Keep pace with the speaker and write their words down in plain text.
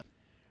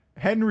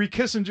Henry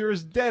Kissinger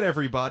is dead,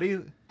 everybody.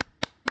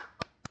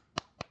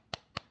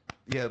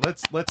 Yeah,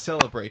 let's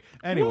celebrate.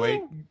 Anyway,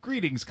 Woo!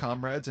 greetings,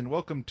 comrades, and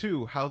welcome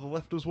to How the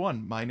Left Was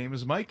Won. My name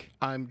is Mike,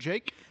 I'm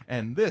Jake.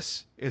 and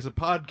this is a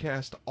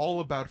podcast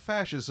all about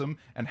fascism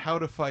and how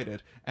to fight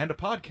it, and a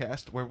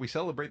podcast where we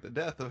celebrate the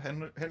death of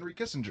Henry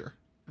Kissinger.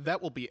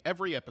 That will be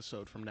every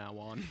episode from now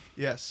on.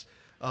 Yes.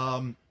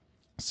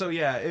 So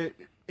yeah,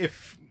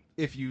 if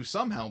you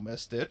somehow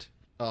missed it,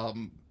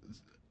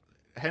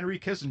 Henry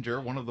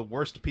Kissinger, one of the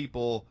worst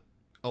people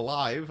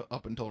alive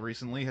up until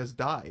recently, has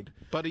died.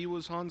 But he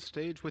was on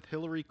stage with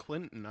Hillary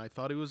Clinton. I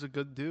thought he was a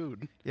good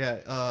dude. Yeah,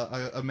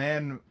 a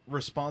man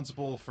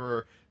responsible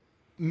for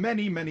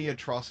many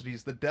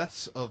atrocities, the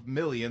deaths of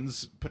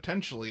millions,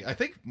 potentially. I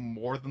think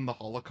more than the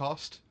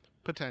Holocaust.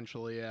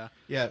 Potentially, yeah.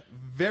 Yeah,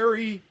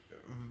 very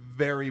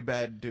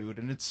bad dude,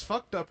 and it's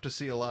fucked up to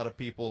see a lot of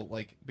people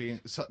like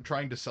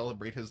trying to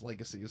celebrate his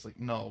legacy. It's like,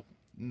 no,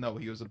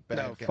 he was a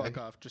bad guy. No, fuck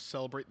off. Just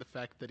celebrate the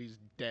fact that he's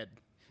dead.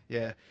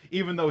 Yeah,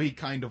 even though he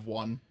kind of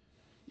won.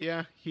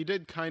 Yeah, he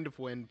did kind of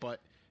win, but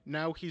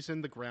now he's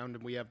in the ground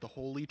and we have the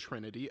holy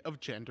trinity of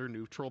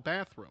gender-neutral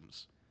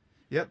bathrooms.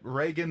 Yep,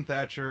 Reagan,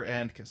 Thatcher,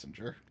 and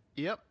Kissinger.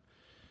 Yep.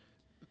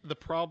 The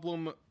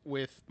problem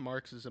with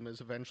Marxism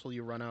is eventually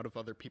you run out of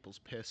other people's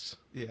piss.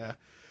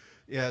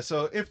 Yeah,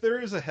 so if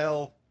there is a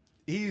hell,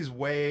 he's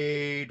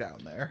way down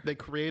there. They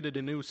created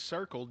a new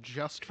circle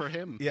just for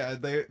him. Yeah,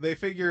 they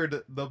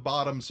figured the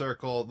bottom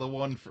circle, the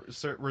one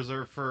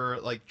reserved for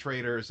like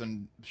traitors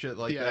and shit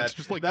like that. Yeah, it's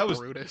just like that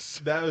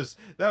Brutus. Was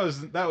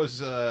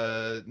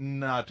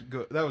not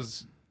good. That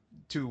was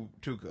too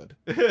good.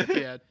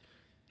 Yeah,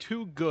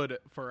 too good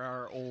for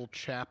our old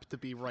chap to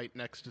be right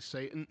next to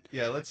Satan.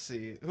 Yeah, let's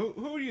see.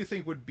 Who do you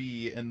think would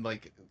be in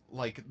like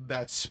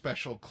that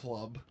special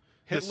club?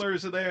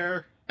 Hitler's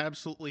there.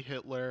 Absolutely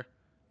Hitler.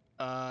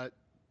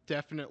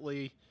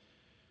 Definitely.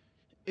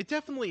 It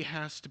definitely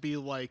has to be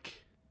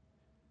like.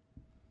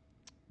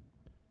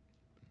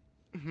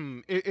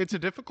 It's a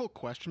difficult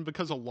question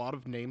because a lot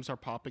of names are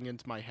popping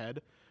into my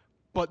head.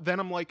 But then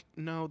I'm like,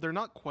 no, they're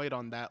not quite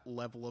on that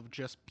level of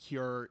just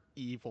pure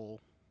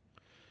evil.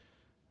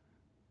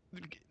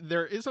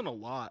 There isn't a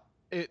lot.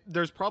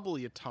 There's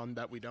probably a ton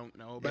that we don't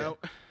know about.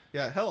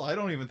 Yeah, hell, I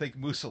don't even think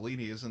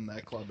Mussolini is in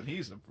that club, and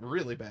he's a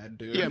really bad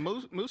dude. Yeah,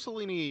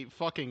 Mussolini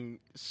fucking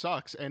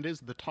sucks and is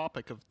the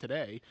topic of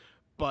today,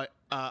 but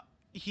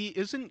he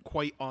isn't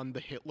quite on the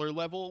Hitler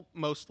level,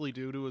 mostly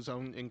due to his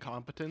own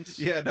incompetence.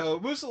 Yeah, no,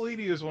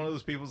 Mussolini is one of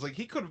those people, like,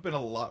 he could have been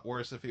a lot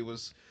worse if he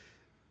was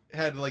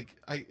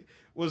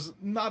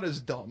not as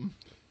dumb.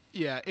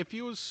 Yeah, if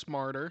he was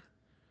smarter,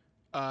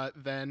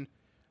 then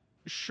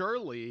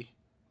surely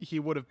he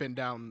would have been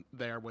down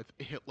there with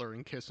Hitler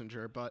and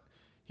Kissinger, but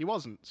he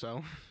wasn't,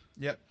 so.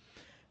 Yep.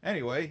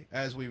 Anyway,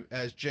 as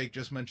Jake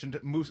just mentioned,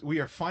 we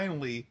are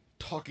finally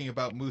talking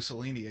about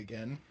Mussolini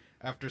again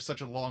after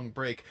such a long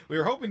break. We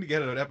were hoping to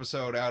get an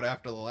episode out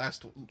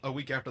a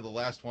week after the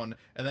last one,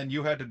 and then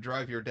you had to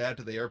drive your dad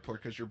to the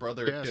airport because your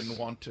brother didn't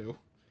want to.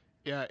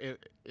 Yeah,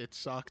 it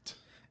sucked.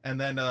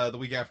 And then the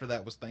week after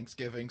that was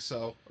Thanksgiving,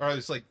 or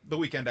it's like the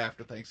weekend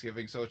after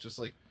Thanksgiving, so it's just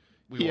like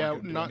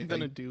not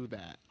gonna do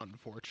that,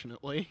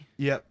 unfortunately.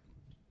 Yep.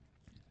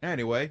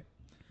 Anyway,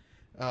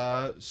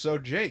 so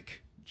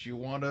Jake, do you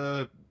want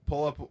to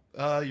pull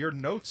up your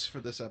notes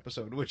for this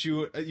episode? Which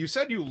you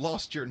said you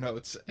lost your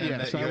notes.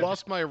 And I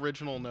lost my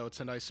original notes,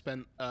 and I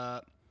spent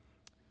the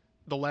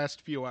last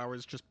few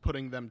hours just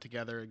putting them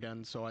together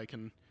again so I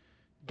can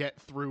get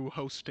through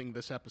hosting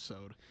this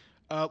episode.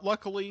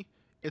 Luckily,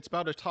 it's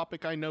about a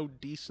topic I know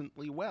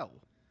decently well,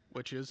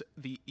 which is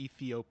the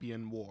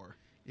Ethiopian War.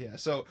 Yeah,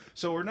 so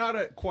we're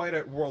not quite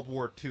at World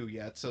War II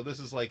yet, so this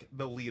is like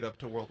the lead up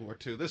to World War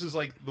II. This is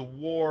like the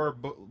war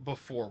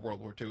before World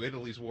War II,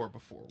 Italy's war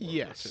before World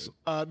War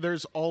II.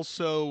 There's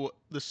also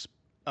the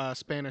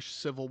Spanish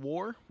Civil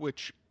War,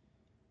 which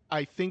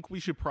I think we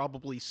should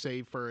probably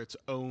save for its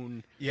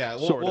own. Yeah,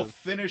 we'll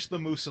finish the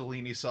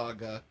Mussolini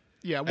saga.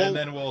 Yeah, and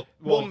then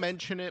we'll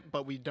mention it,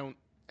 but we don't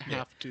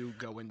have to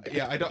go in depth.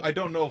 Yeah, I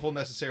don't know if we'll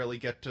necessarily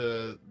get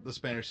to the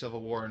Spanish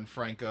Civil War and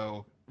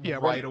Franco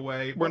right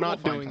away. We're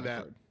not doing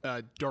that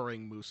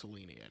during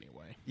Mussolini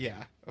anyway.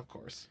 Yeah, of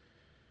course.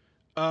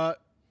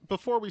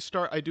 Before we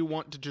start, I do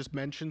want to just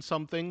mention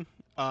something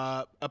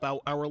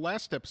about our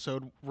last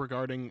episode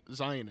regarding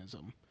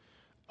Zionism.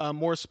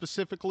 More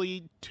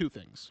specifically, two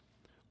things.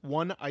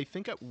 One, I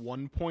think at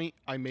one point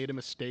I made a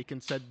mistake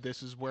and said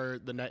this is where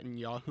the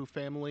Netanyahu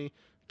family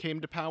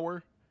came to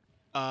power.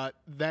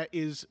 That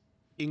is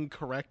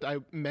incorrect. I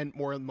meant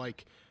more in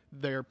like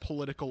their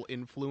political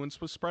influence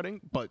was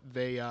spreading, but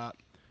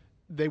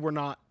they were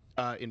not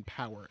in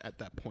power at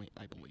that point,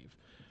 I believe.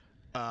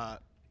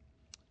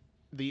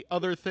 The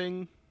other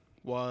thing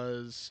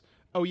was,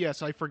 oh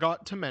yes, I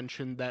forgot to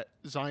mention that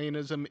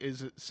Zionism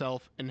is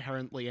itself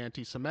inherently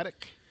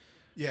anti-Semitic.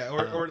 Yeah,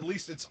 or at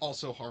least it's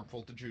also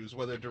harmful to Jews,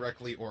 whether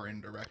directly or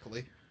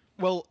indirectly.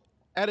 Well,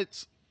 in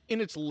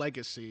its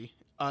legacy,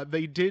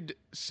 They did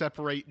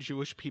separate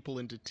Jewish people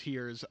into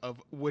tiers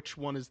of which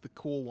one is the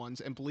cool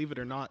ones, and believe it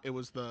or not, it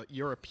was the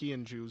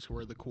European Jews who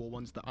were the cool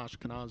ones, the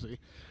Ashkenazi.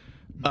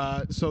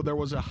 So there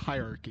was a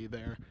hierarchy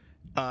there,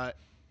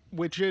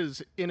 which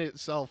is in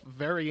itself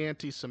very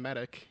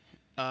anti-Semitic,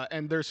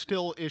 and there's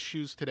still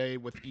issues today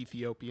with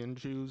Ethiopian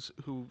Jews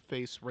who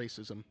face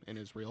racism in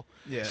Israel.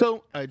 Yeah.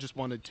 So I just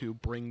wanted to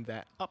bring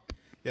that up.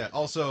 Yeah.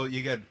 Also,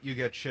 you get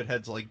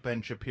shitheads like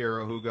Ben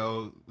Shapiro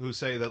who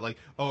say that like,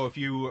 oh, if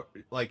you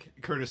like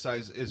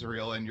criticize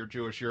Israel and you're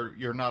Jewish,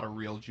 you're not a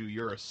real Jew.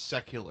 You're a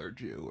secular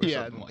Jew or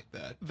something like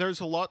that. There's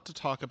a lot to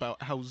talk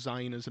about how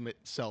Zionism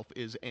itself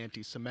is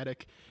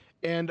anti-Semitic,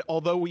 and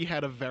although we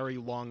had a very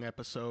long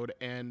episode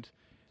and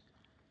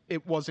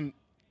it wasn't,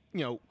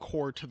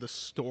 core to the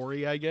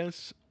story, I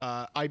guess,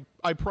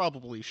 I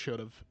probably should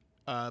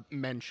have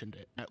mentioned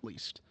it at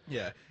least.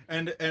 Yeah,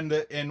 and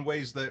in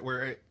ways that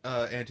where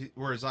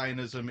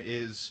Zionism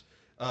is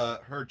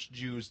hurts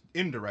Jews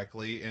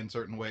indirectly in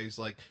certain ways,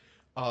 like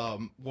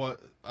what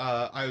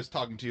I was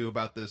talking to you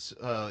about this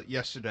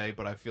yesterday,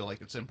 but I feel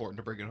like it's important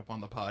to bring it up on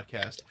the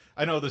podcast.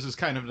 I know this is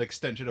kind of an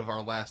extension of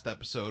our last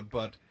episode,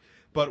 but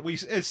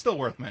it's still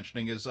worth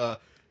mentioning. Is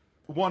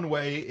one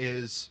way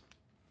is.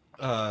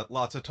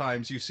 Lots of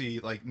times you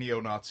see like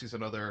neo-Nazis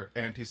and other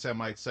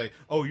anti-Semites say,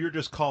 oh, you're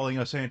just calling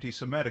us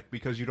anti-Semitic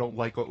because you don't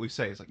like what we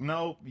say. It's like,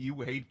 no, you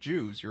hate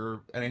Jews.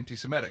 You're an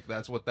anti-Semitic.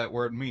 That's what that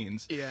word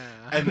means. Yeah.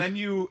 And then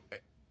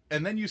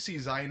you see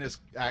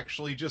Zionists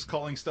actually just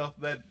calling stuff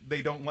that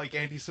they don't like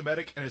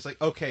anti-Semitic, and it's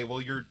like, okay,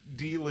 well, you're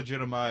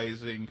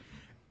delegitimizing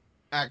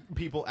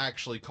people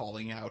actually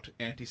calling out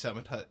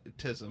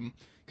anti-Semitism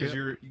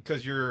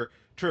because you're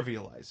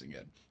trivializing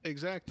it.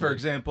 Exactly. For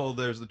example,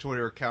 there's the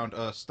Twitter account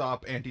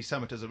Stop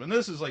Anti-Semitism, and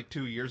this is like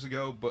 2 years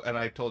ago. And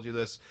I told you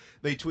this.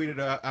 They tweeted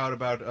out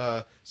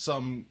about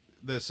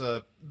this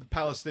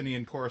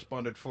Palestinian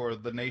correspondent for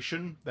The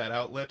Nation, that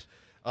outlet,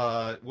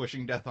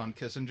 wishing death on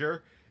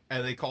Kissinger,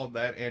 and they called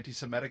that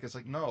anti-Semitic. It's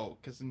like, no,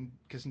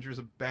 Kissinger's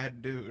a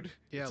bad dude.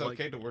 Yeah, it's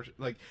okay to worship,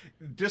 like,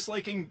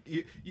 disliking.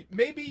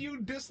 Maybe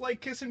you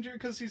dislike Kissinger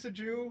because he's a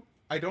Jew.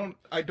 I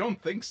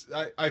don't think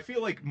so. I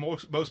feel like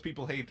most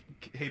people hated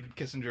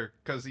Kissinger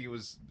because he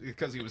was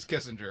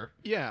Kissinger.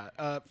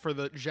 Yeah, for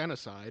the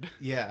genocide.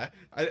 Yeah,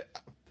 I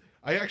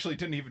actually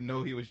didn't even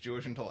know he was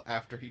Jewish until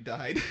after he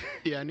died.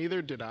 Yeah,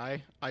 neither did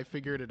I. I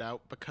figured it out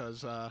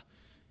because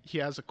he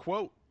has a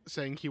quote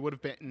saying he would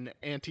have been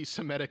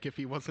anti-Semitic if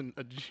he wasn't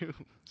a Jew.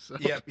 So.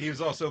 Yeah, he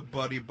was also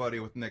buddy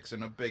with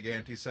Nixon, a big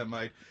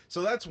anti-Semite.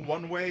 So that's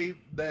one way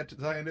that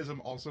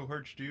Zionism also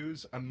hurts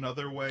Jews.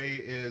 Another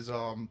way is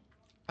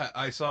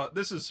I saw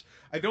this is.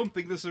 I don't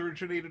think this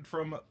originated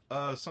from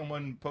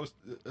someone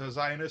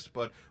Zionist,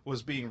 but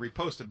was being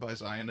reposted by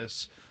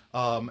Zionists.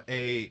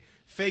 A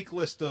fake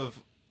list of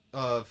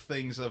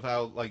things of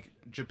how like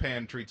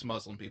Japan treats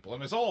Muslim people,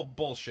 and it's all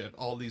bullshit.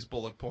 All these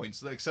bullet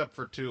points, except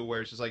for two,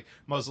 where it's just like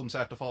Muslims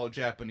have to follow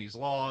Japanese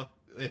law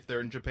if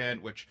they're in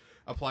Japan, which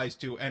applies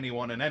to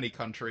anyone in any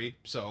country.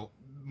 So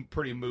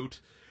pretty moot.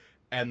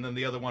 And then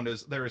the other one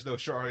is there is no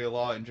Sharia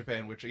law in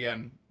Japan, which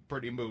again.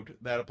 Pretty moot.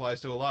 That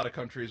applies to a lot of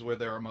countries where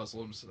there are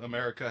Muslims.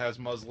 America has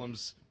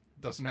Muslims,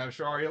 doesn't have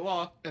Sharia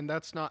law, and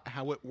that's not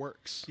how it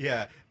works.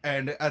 Yeah,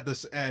 and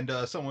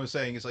someone was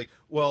saying it's like,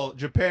 well,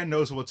 Japan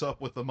knows what's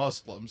up with the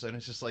Muslims, and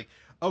it's just like,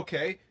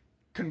 okay,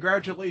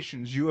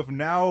 congratulations, you have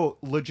now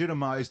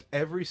legitimized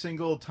every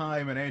single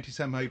time an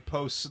anti-Semite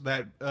posts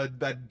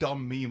that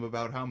dumb meme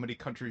about how many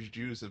countries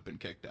Jews have been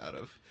kicked out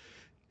of.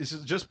 This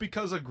is just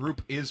because a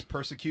group is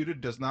persecuted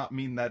does not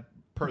mean that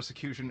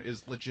persecution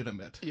is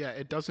legitimate. Yeah,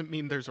 it doesn't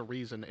mean there's a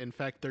reason. In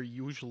fact, there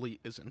usually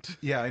isn't.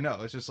 Yeah, I know.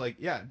 It's just like,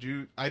 yeah,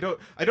 I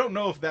don't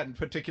know if that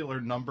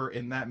particular number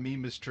in that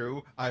meme is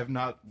true. I have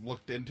not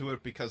looked into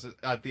it because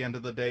at the end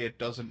of the day, it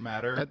doesn't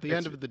matter. At the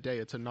end of the day,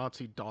 it's a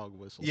Nazi dog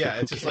whistle. Yeah,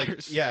 so it's just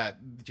like, yeah,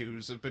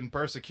 Jews have been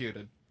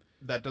persecuted.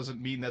 That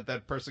doesn't mean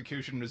that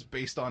persecution is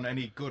based on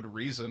any good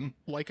reason.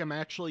 Like I'm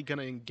actually going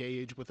to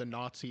engage with a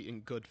Nazi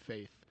in good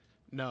faith.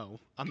 No,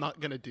 I'm not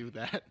going to do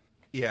that.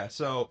 Yeah,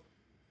 so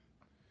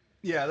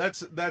yeah,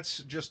 that's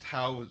just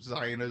how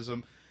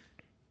Zionism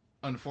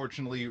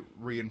unfortunately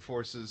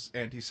reinforces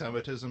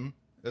anti-Semitism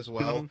as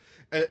well.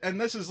 Mm-hmm.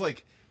 And this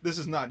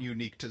is not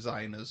unique to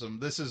Zionism.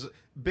 This is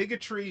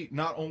bigotry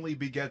not only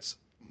begets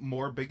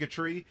more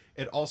bigotry,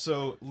 it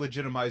also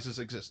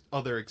legitimizes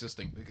other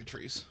existing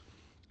bigotries.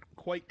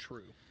 Quite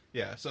true.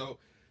 Yeah, so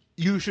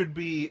you should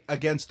be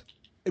against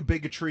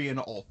bigotry in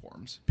all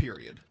forms,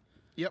 period.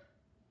 Yep.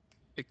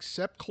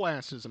 Except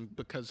classism,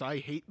 because I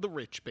hate the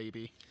rich,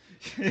 baby.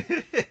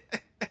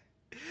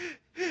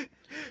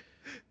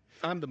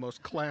 I'm the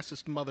most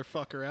classist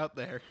motherfucker out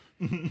there.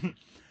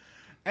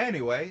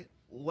 Anyway,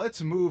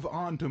 let's move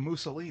on to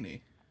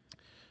Mussolini.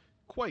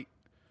 Quite.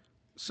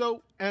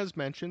 So, as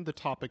mentioned, the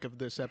topic of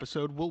this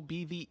episode will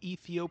be the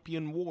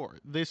Ethiopian War.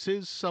 This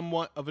is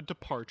somewhat of a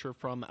departure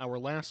from our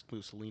last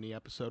Mussolini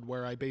episode,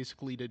 where I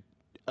basically did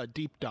a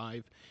deep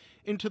dive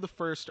into the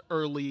first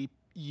early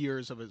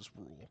years of his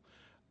rule.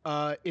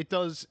 It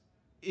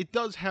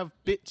does have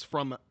bits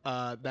from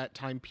that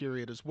time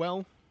period as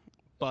well,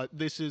 but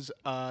this is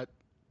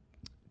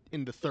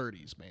in the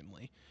 30s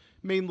mainly.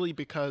 Mainly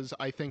because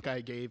I think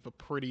I gave a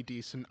pretty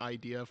decent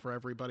idea for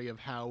everybody of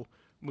how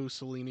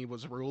Mussolini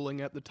was ruling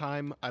at the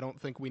time. I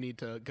don't think we need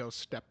to go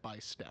step by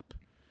step.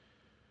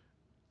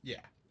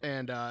 Yeah.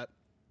 And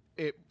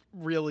it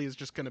really is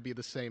just going to be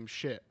the same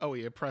shit. Oh,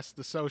 he oppressed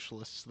the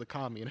socialists, the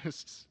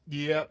communists.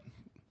 Yep.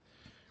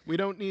 We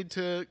don't need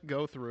to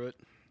go through it.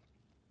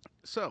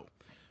 So,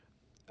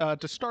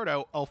 to start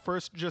out, I'll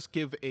first just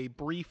give a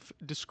brief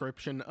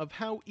description of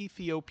how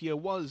Ethiopia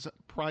was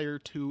prior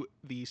to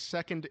the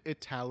Second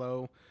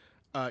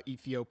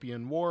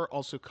Italo-Ethiopian War,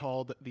 also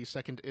called the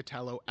Second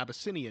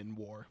Italo-Abyssinian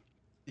War.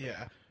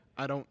 Yeah.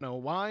 I don't know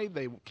why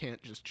they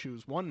can't just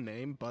choose one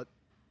name, but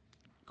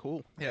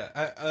cool.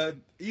 Yeah.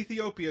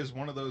 Ethiopia is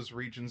one of those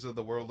regions of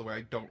the world where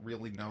I don't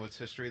really know its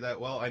history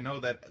that well. I know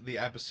that the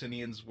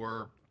Abyssinians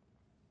were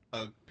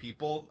a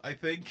people, I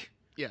think.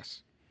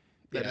 Yes.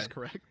 That is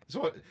correct.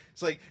 So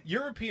it's like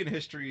European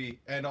history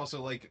and also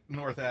like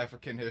North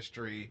African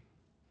history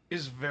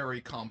is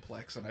very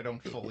complex, and I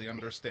don't fully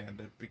understand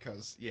it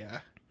because,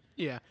 yeah.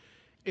 Yeah,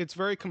 it's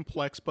very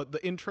complex, but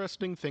the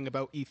interesting thing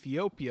about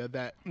Ethiopia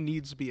that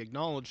needs to be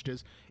acknowledged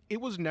is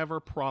it was never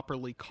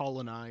properly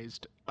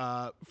colonized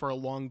for a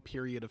long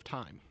period of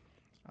time.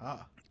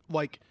 Ah.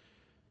 Like,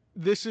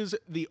 this is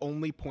the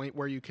only point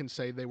where you can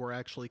say they were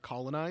actually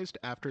colonized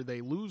after they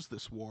lose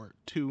this war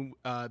to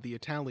the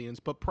Italians.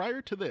 But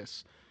prior to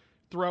this,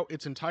 throughout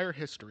its entire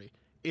history,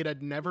 it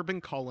had never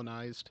been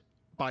colonized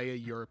by a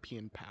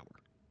European power.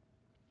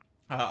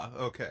 Ah,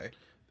 okay.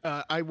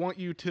 I want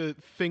you to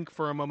think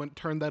for a moment,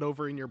 turn that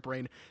over in your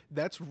brain.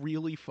 That's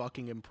really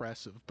fucking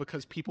impressive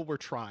because people were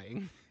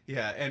trying.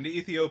 Yeah, and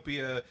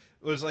Ethiopia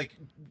was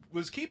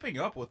keeping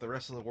up with the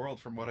rest of the world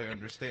from what I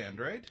understand,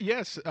 right?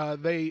 Yes,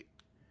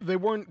 they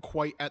weren't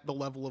quite at the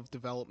level of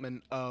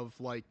development of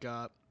like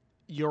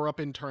Europe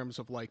in terms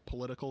of like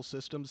political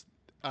systems.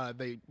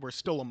 They were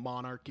still a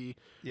monarchy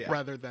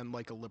rather than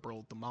like a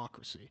liberal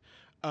democracy.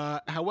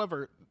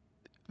 However,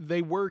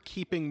 they were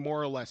keeping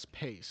more or less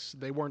pace.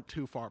 They weren't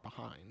too far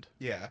behind.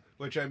 Yeah,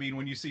 which I mean,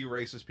 when you see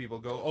racist people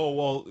go, "Oh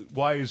well,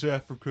 why is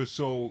Africa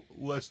so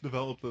less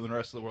developed than the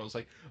rest of the world?" It's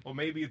like, well,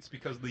 maybe it's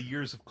because of the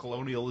years of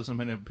colonialism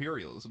and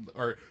imperialism,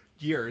 or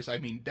years, I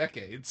mean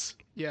decades.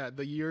 Yeah,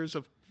 the years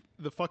of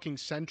the fucking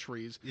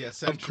centuries,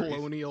 Centuries. of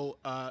colonial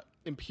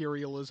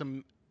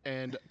imperialism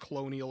and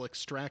colonial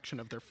extraction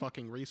of their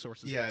fucking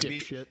resources.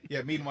 Dipshit.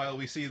 Meanwhile,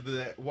 we see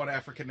the one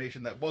African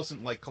nation that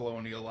wasn't like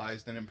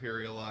colonialized and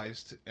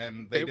imperialized,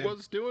 and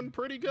was doing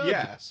pretty good.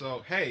 Yeah,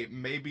 so hey,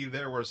 maybe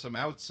there were some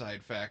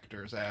outside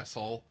factors,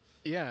 asshole.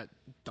 Yeah,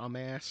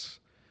 dumbass.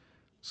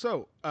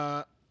 So,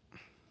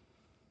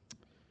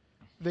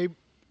 they,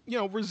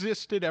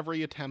 resisted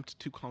every attempt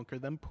to conquer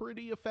them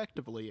pretty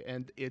effectively,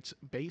 and it's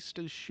based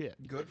as shit.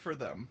 Good for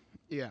them.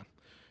 Yeah.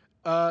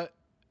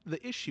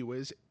 The issue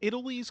is,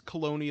 Italy's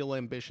colonial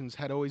ambitions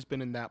had always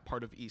been in that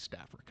part of East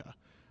Africa.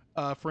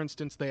 For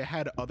instance, they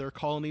had other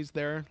colonies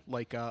there,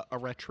 like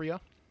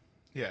Eritrea.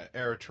 Yeah,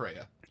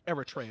 Eritrea.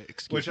 Eritrea,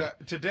 excuse me.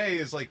 Which today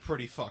is like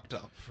pretty fucked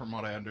up, from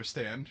what I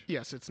understand.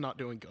 Yes, it's not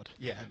doing good.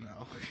 Yeah,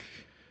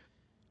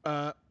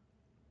 no.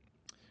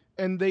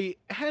 And they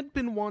had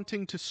been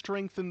wanting to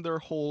strengthen their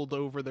hold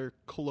over their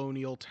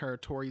colonial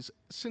territories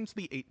since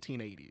the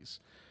 1880s.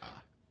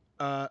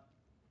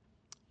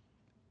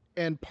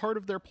 And part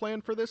of their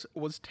plan for this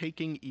was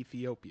taking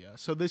Ethiopia.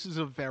 So this is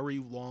a very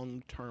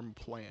long-term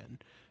plan.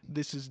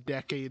 This is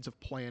decades of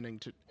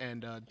planning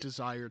and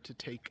desire to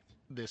take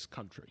this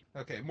country.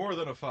 Okay, more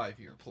than a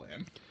 5-year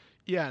plan.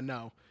 Yeah,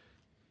 no.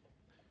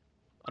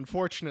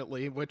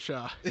 Unfortunately, which,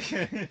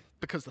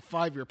 because the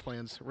 5-year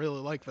plans, really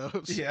like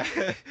those. Yeah.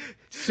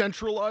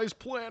 Centralized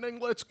planning,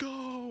 let's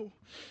go!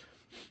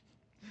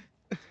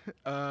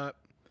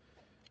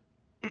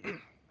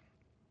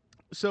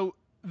 So,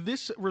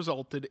 this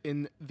resulted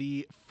in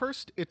the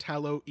First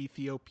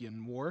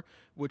Italo-Ethiopian War,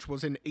 which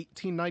was in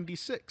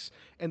 1896,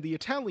 and the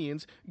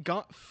Italians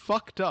got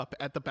fucked up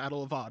at the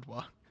Battle of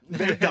Adwa.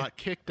 They got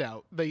kicked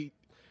out.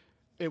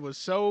 It was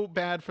so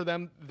bad for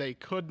them, they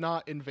could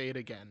not invade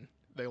again.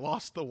 They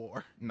lost the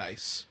war.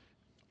 Nice.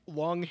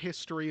 Long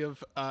history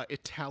of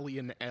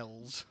Italian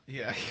L's.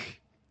 Yeah.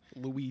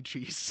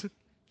 Luigi's.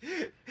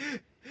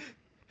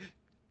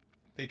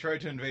 They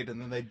tried to invade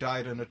and then they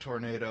died in a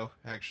tornado.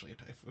 Actually, a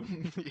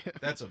typhoon. Yeah.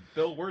 That's a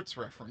Bill Wirtz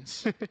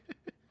reference.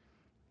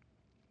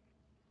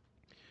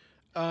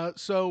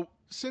 So,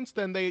 since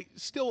then, they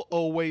still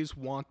always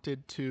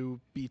wanted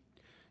to be,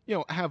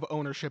 have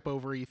ownership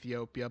over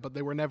Ethiopia, but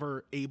they were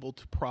never able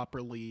to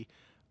properly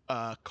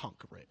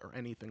conquer it or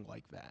anything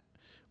like that,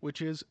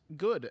 which is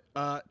good.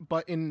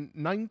 But in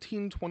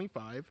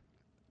 1925,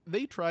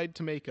 they tried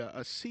to make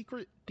a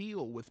secret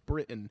deal with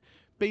Britain,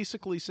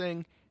 basically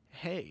saying,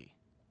 hey,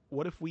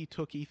 what if we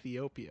took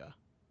Ethiopia?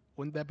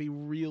 Wouldn't that be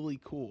really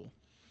cool?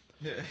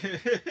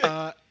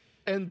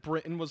 And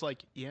Britain was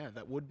like, yeah,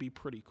 that would be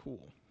pretty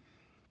cool.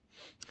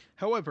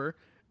 However,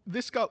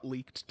 this got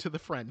leaked to the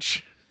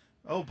French.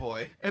 Oh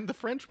boy. And the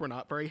French were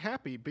not very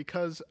happy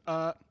because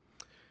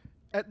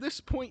At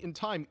this point in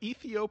time,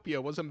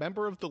 Ethiopia was a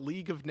member of the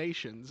League of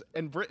Nations,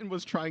 and Britain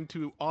was trying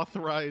to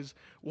authorize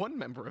one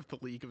member of the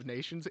League of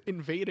Nations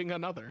invading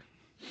another.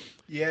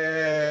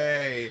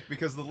 Yay!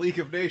 Because the League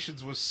of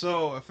Nations was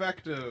so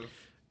effective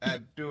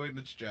at doing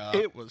its job.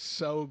 It was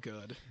so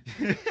good.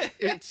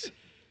 It's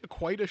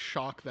quite a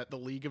shock that the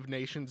League of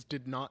Nations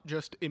did not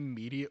just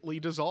immediately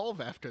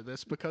dissolve after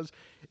this, because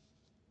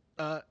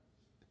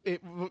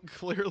it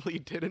clearly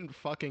didn't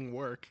fucking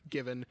work,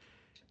 given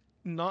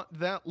not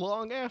that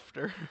long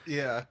after.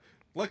 Yeah.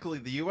 Luckily,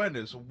 the UN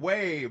is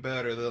way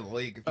better than the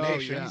League of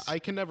Nations. Yeah. I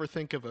can never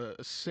think of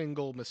a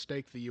single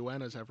mistake the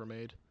UN has ever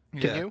made.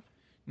 Can Yeah. you?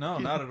 No,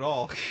 not at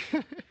all.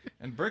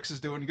 And BRICS is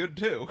doing good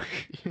too.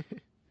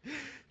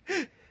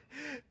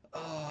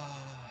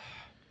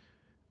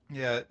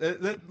 Yeah,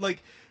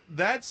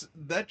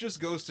 that just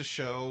goes to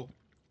show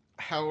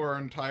how our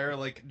entire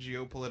like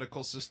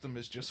geopolitical system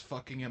is just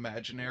fucking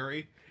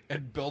imaginary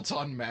and built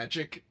on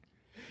magic.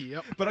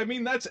 Yep. But I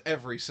mean that's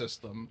every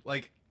system.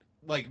 Like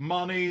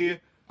money,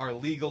 our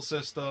legal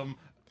system,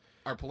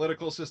 our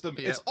political system,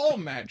 Yep. it's all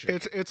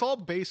magic. It's all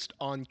based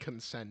on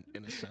consent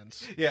in a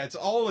sense. Yeah, it's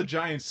all a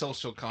giant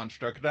social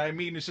construct. And I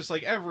mean, it's just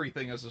like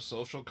everything is a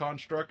social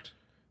construct,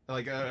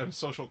 like a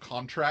social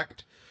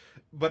contract.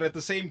 But at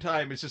the same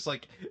time, it's just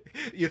like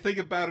you think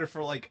about it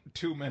for like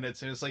 2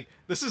 minutes, and it's like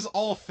this is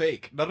all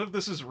fake. None of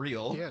this is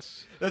real.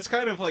 Yes. That's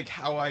kind of like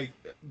how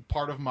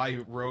part of my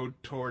road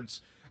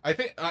towards. I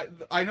think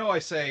I know I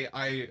say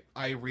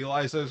I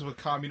realized I was a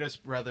communist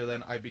rather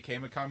than I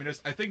became a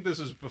communist. I think this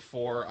is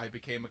before I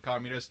became a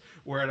communist,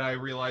 where I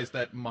realized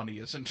that money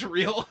isn't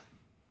real.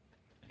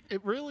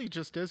 It really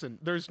just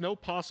isn't. There's no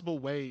possible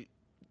way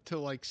to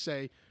like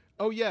say,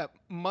 oh yeah,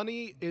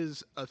 money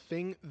is a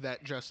thing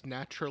that just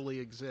naturally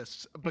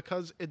exists,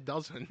 because it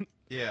doesn't.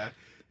 Yeah.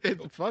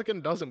 It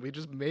fucking doesn't. We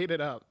just made it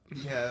up.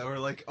 Yeah, or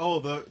like, oh,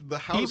 the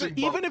housing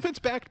Even if it's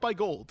backed by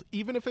gold,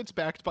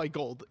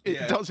 it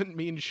Yeah. doesn't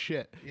mean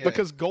shit, Yeah.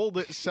 because gold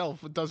itself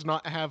does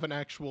not have an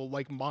actual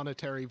like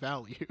monetary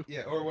value.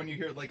 Yeah, or when you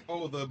hear like,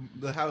 oh,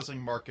 the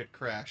housing market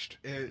crashed,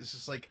 it's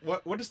just like,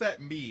 what does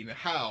that mean?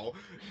 How?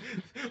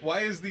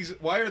 Why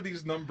are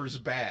these numbers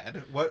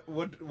bad?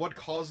 What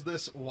caused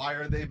this? Why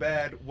are they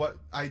bad? What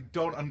I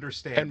don't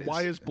understand. And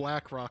why is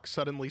BlackRock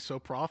suddenly so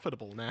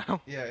profitable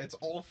now? Yeah, it's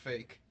all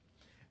fake.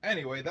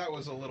 Anyway, that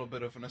was a little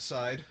bit of an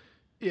aside.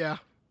 Yeah.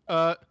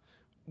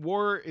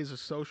 War is a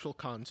social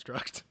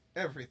construct.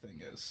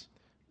 Everything is.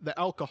 The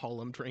alcohol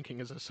I'm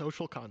drinking is a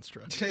social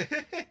construct.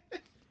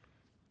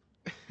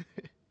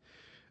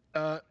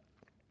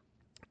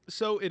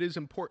 So it is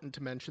important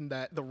to mention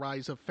that the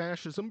rise of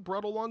fascism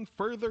brought along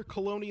further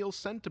colonial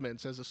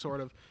sentiments as a sort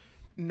of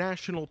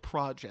national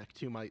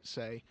project, you might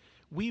say.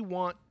 We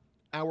want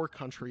our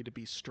country to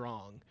be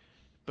strong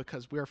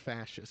because we're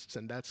fascists,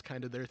 and that's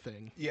kind of their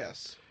thing.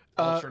 Yes.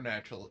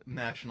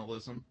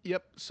 Ultra-nationalism.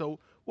 Yep. So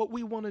what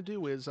we want to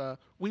do is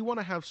we want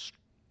to have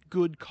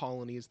good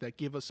colonies that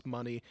give us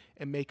money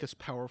and make us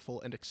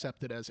powerful and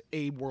accepted as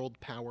a world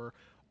power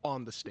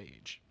on the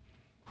stage.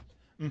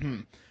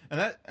 Mm-hmm.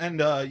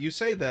 And you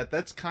say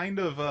that's kind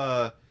of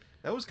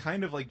that was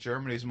kind of like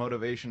Germany's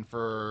motivation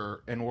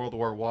in World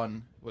War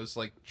I, was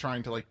like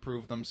trying to like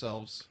prove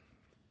themselves.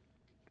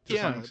 To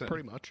some Yeah, extent.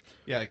 pretty much.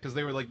 Yeah, because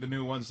they were like the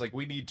new ones. Like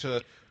we need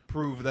to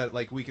prove that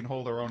like we can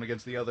hold our own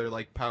against the other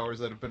like powers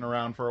that have been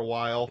around for a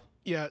while.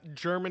 Yeah,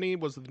 Germany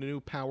was the new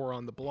power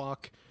on the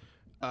block.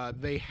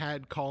 They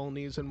had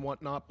colonies and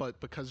whatnot, but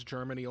because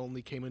Germany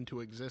only came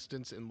into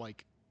existence in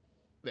like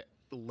the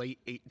late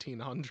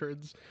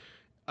 1800s,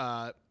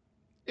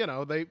 you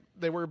know,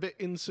 they were a bit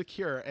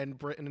insecure, and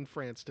Britain and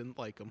France didn't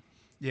like them.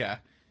 Yeah.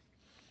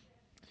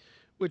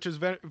 Which is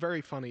very,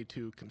 very funny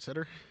to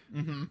consider.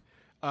 Mm-hmm.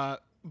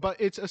 But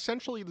it's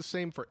essentially the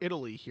same for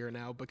Italy here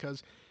now,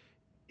 because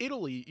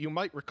Italy, you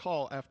might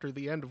recall, after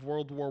the end of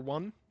World War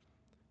I,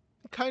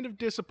 kind of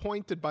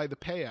disappointed by the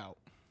payout.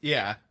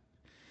 Yeah.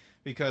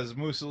 Because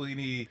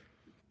Mussolini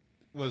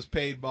was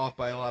paid off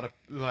by a lot of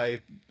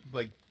like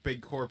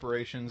big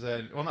corporations,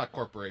 and well, not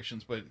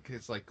corporations, but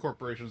it's like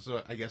corporations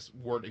I guess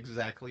weren't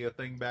exactly a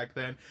thing back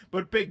then,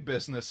 but big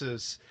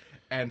businesses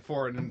and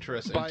foreign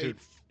interests By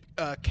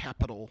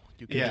capital,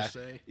 you can just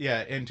say.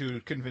 Yeah, into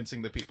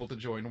convincing the people to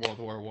join World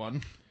War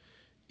One.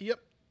 Yep.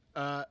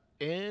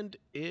 And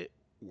it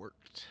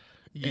worked.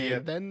 Yeah.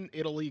 And then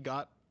Italy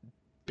got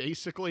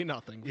basically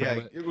nothing from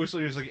it. It was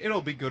like,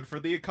 it'll be good for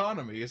the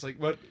economy. It's like,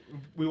 what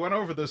we went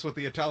over this with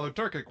the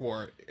Italo-Turkic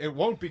War. It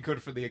won't be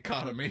good for the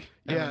economy,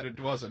 and Yeah. it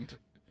wasn't.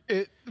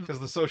 It Because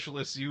the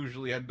socialists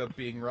usually end up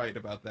being right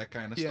about that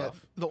kind of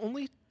stuff. The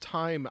only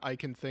time I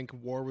can think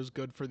war was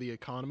good for the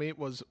economy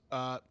was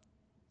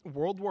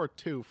World War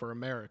II for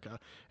America,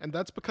 and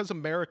that's because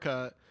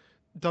America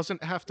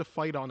doesn't have to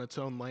fight on its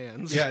own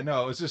lands. Yeah,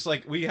 no, it's just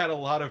like we had a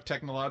lot of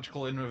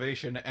technological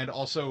innovation, and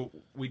also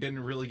we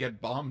didn't really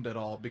get bombed at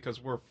all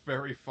because we're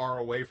very far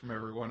away from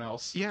everyone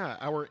else. Yeah,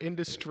 our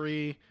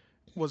industry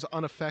was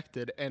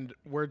unaffected, and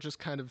we're just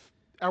kind of,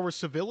 our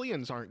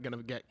civilians aren't going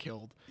to get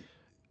killed.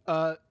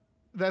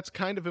 That's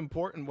kind of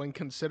important when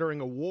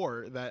considering a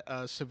war,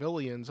 that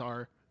civilians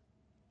are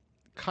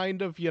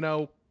kind of,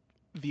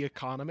 the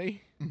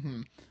economy.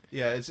 Hmm.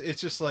 Yeah,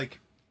 it's just like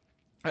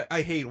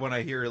I hate when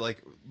I hear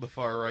like the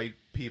far right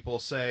people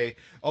say,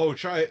 "Oh,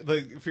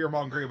 the fear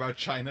mongering about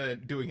China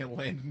doing a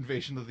land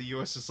invasion of the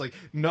U.S." It's like,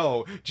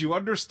 no. Do you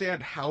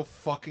understand how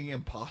fucking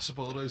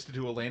impossible it is to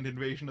do a land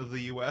invasion of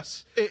the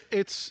U.S.?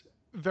 It's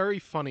very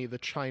funny, the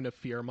China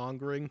fear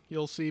mongering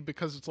you'll see,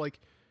 because it's like,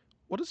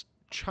 what has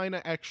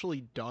China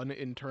actually done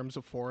in terms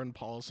of foreign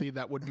policy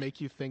that would make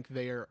you think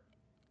they are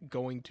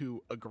going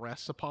to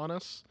aggress upon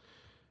us?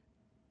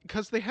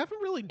 Because they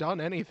haven't really done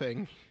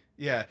anything.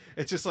 Yeah,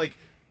 it's just like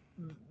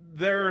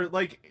they're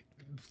like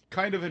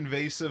kind of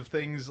invasive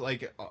things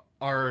like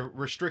are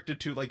restricted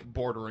to like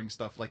bordering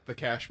stuff like the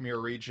Kashmir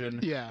region,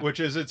 Yeah. which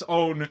is its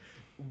own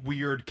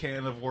weird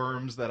can of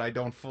worms that I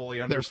don't fully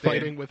They're understand.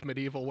 fighting with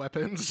medieval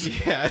weapons.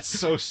 Yeah, it's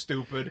so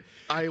stupid.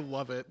 I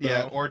love it, though.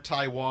 Yeah, or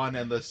Taiwan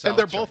and the South and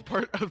they're China. both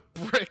part of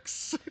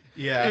BRICS.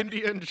 Yeah.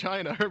 India and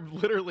China are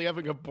literally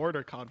having a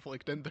border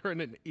conflict, and they're in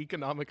an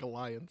economic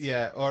alliance.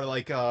 Yeah, or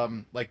like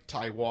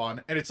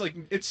Taiwan, and it's like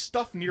it's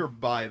stuff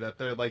nearby that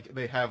they're like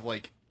they have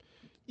like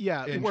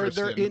Yeah, where interest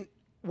they're in.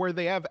 where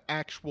they have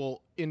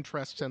actual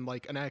interests and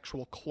like an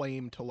actual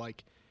claim to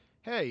like,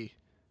 hey,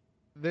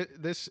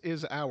 this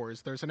is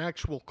ours. There's an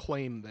actual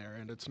claim there,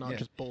 and it's not Yeah.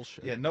 just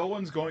bullshit. Yeah, no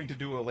one's going to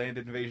do a land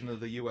invasion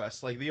of the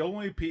U.S. Like the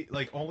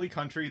only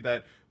country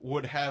that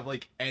would have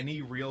like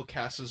any real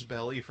casus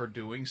belli for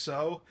doing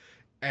so,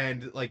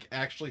 and like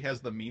actually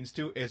has the means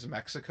to, is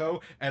Mexico,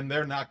 and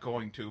they're not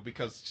going to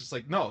because it's just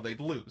like no,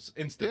 they'd lose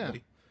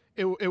instantly.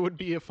 It would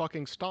be a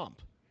fucking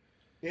stomp.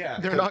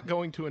 Yeah, They're not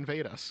going to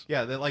invade us.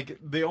 Yeah, they're like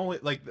the only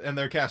like, and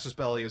their casus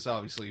belli is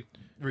obviously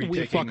retaking.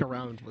 We fuck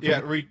around with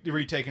Yeah, them.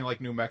 retaking like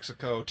New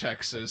Mexico,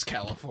 Texas,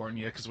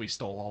 California, because we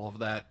stole all of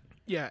that.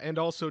 Yeah, and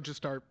also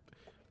just our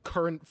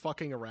current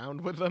fucking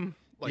around with them,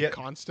 like, Yeah.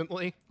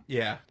 constantly.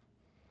 Yeah,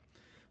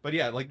 but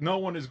yeah, like no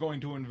one is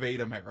going to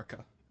invade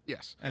America.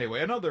 Yes.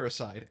 Anyway, another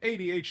aside: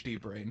 ADHD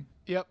brain.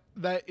 Yep,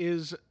 that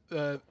is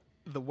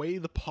the way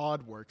the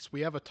pod works.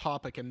 We have a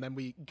topic, and then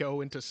we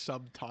go into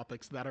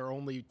subtopics that are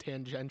only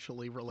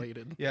tangentially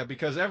related. Yeah,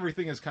 because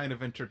everything is kind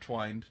of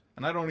intertwined,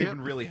 and I don't Yep.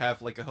 even really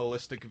have like a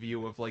holistic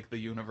view of like the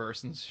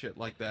universe and shit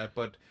like that.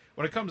 But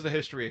when it comes to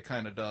history, it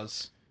kind of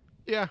does.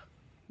 Yeah,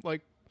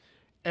 like,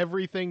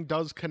 everything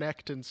does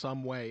connect in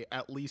some way,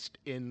 at least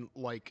in,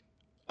 like,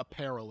 a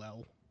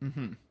parallel.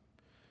 Mm-hmm.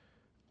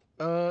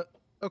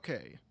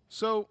 Okay.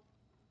 So,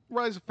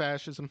 rise of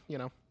fascism,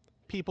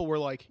 people were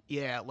like,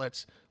 yeah,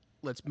 let's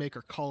make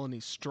our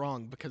colonies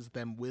strong because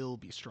them will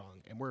be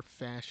strong, and we're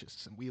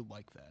fascists and we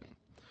like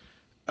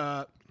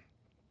that.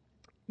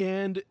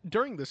 And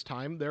during this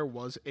time, there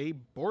was a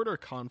border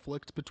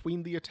conflict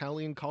between the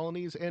Italian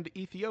colonies and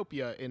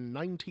Ethiopia in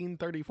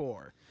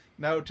 1934.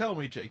 Now tell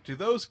me, Jake, do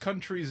those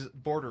countries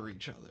border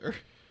each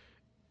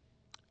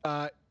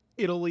other?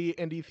 Italy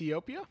and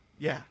Ethiopia?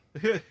 Yeah.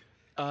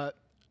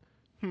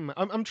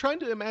 I'm trying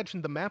to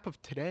imagine the map of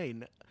today.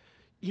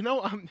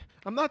 I'm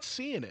not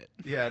seeing it.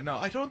 Yeah, no,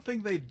 I don't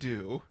think they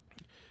do.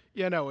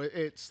 Yeah, no,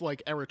 it's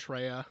like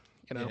Eritrea,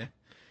 Yeah.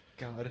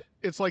 God.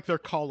 It's like they're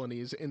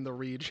colonies in the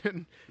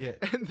region. Yeah.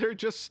 And they're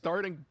just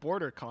starting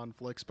border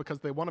conflicts because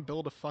they want to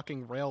build a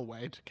fucking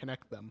railway to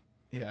connect them.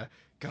 Yeah.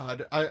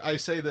 God, I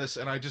say this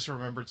and I just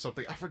remembered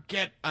something. I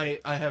forget. I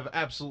have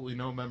absolutely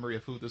no memory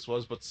of who this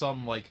was, but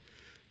some like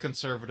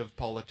conservative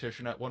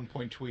politician at one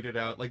point tweeted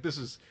out, like, this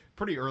is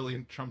pretty early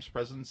in Trump's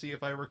presidency,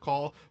 if I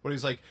recall, but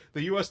he's like,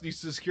 the U.S.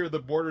 needs to secure the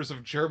borders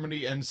of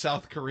Germany and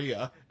South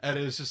Korea, and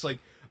it's just like,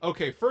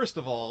 okay, first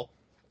of all,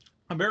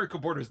 America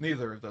borders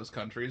neither of those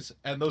countries,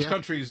 and those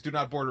countries do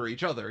not border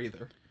each other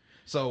either.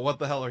 So what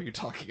the hell are you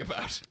talking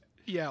about?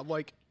 Yeah,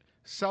 like,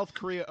 South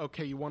Korea,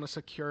 okay, you want to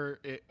secure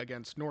it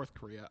against North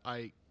Korea.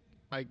 I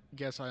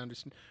guess I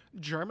understand.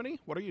 Germany?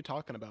 What are you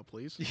talking about,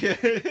 please? Yeah.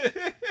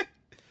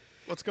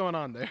 What's going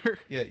on there?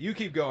 Yeah, you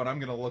keep going. I'm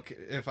going to look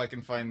if I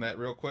can find that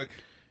real quick.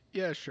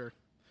 Yeah, sure.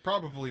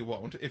 Probably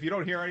won't. If you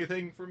don't hear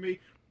anything from me,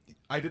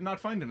 I did not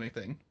find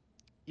anything.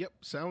 Yep,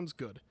 sounds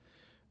good.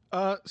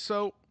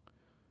 So,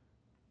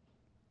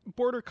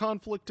 border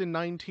conflict in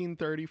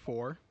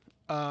 1934.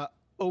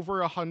 Over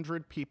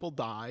 100 people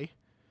die.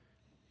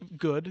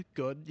 Good.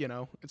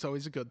 It's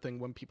always a good thing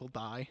when people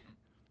die.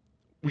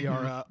 We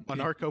are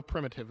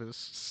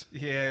anarcho-primitivists.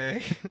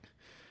 Yay.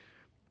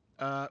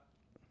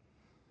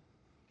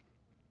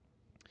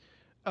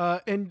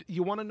 And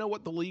you want to know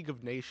what the League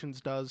of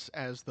Nations does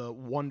as the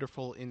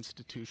wonderful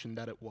institution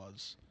that it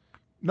was?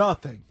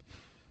 Nothing.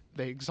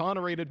 They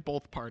exonerated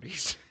both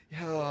parties.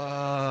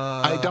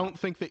 I I don't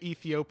think the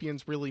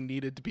Ethiopians really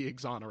needed to be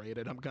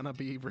exonerated. I'm gonna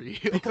be real.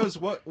 Because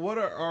what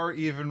are our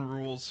even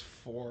rules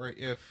for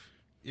if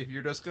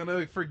you're just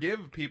gonna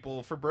forgive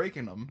people for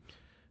breaking them?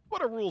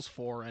 What are rules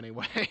for,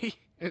 anyway?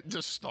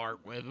 To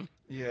start with.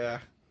 Yeah.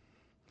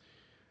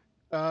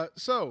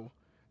 So,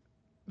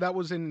 that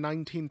was in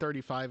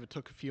 1935. It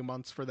took a few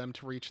months for them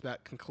to reach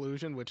that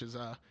conclusion, which is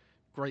a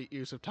great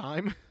use of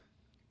time.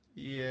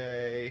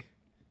 Yay.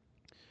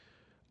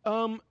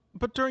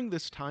 But during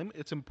this time,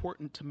 it's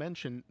important to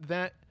mention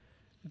that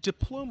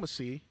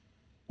diplomacy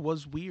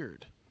was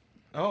weird.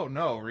 Oh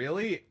no,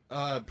 really?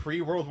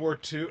 Pre-World War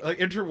II, like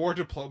interwar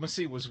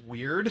diplomacy was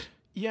weird.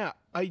 Yeah,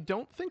 I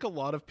don't think a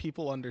lot of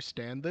people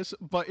understand this,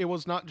 but it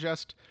was not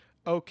just,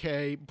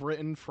 okay,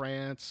 Britain,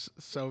 France,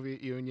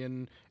 Soviet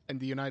Union, and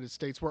the United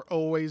States were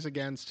always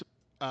against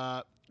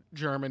uh,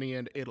 Germany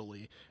and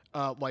Italy,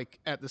 like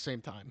at the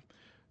same time.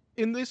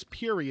 In this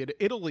period,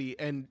 Italy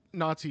and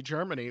Nazi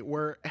Germany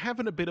were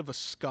having a bit of a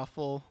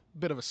scuffle,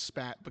 bit of a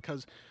spat,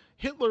 because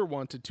Hitler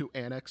wanted to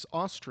annex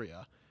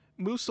Austria.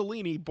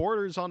 Mussolini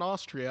borders on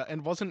Austria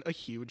and wasn't a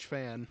huge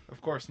fan.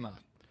 Of course not.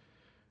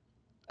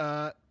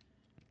 Uh,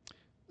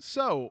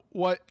 So,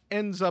 what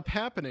ends up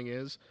happening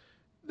is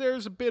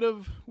there's a bit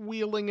of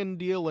wheeling and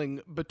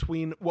dealing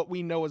between what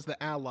we know as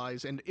the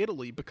Allies and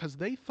Italy, because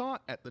they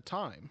thought at the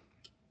time,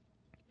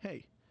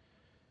 hey,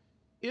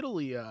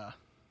 Italy,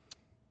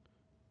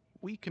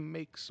 we can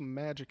make some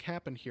magic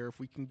happen here if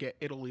we can get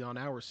Italy on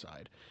our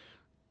side.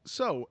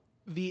 So,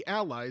 the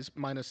Allies,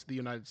 minus the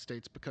United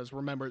States, because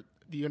remember,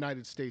 the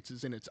United States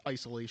is in its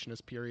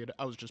isolationist period.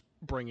 I was just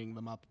bringing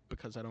them up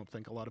because I don't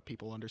think a lot of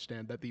people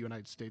understand that the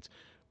United States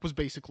was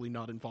basically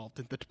not involved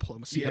in the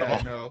diplomacy at all.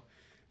 Yeah, no.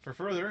 For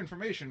further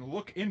information,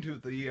 look into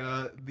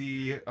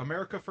the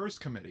America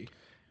First Committee.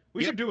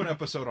 We should do an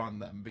episode on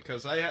them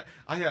because I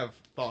have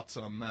thoughts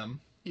on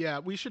them. Yeah,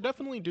 we should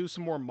definitely do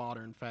some more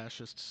modern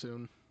fascists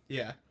soon.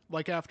 Yeah.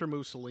 Like after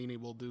Mussolini,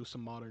 we'll do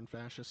some modern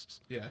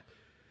fascists. Yeah.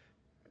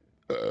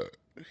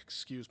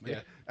 Excuse me.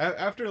 Yeah.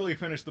 After we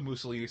finish the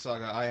Mussolini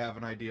saga, I have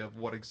an idea of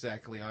what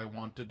exactly I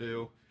want to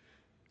do.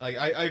 Like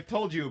I've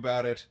told you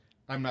about it.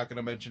 I'm not going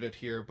to mention it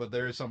here, but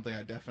there is something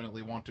I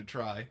definitely want to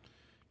try,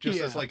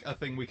 just as like a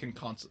thing we can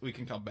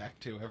come back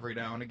to every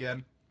now and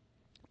again.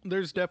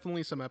 There's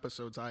definitely some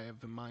episodes I have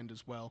in mind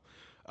as well,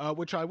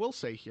 which I will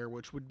say here,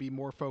 which would be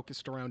more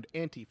focused around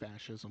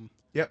anti-fascism.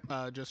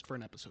 Yep. Just for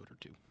an episode or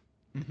two.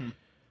 Mm-hmm.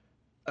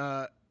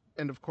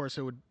 And of course,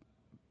 it would,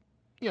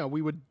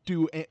 we would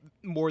do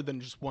more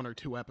than just one or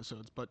two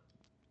episodes, but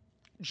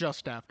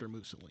just after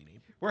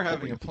Mussolini. We're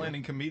having a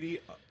planning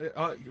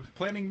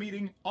planning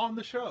meeting on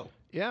the show.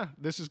 Yeah,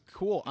 this is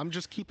cool. I'm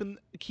just keeping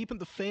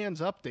the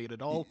fans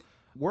updated. All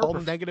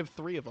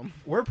 -3 of them.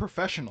 We're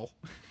professional.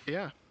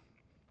 Yeah.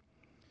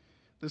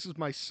 This is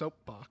my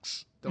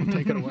soapbox. Don't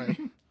take it away.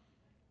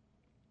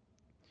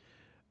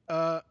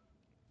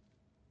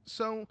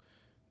 So,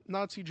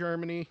 Nazi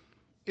Germany,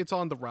 it's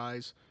on the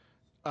rise.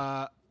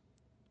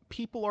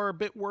 People are a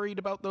bit worried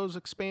about those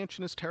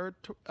expansionist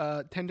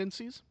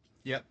tendencies.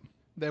 Yep.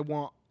 They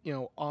want,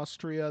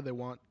 Austria. They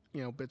want,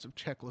 bits of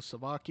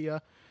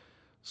Czechoslovakia.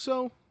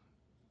 So,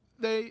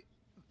 they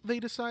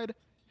decide,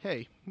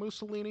 hey,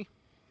 Mussolini,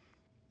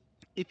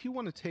 if you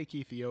want to take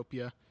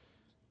Ethiopia,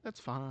 that's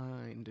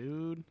fine,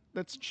 dude.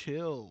 That's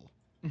chill.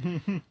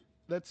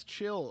 That's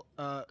chill.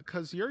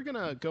 'Cause you're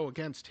gonna go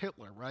against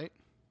Hitler, right?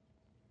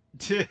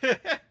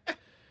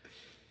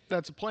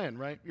 That's a plan,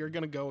 right? You're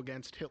gonna go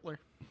against Hitler.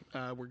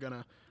 We're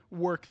gonna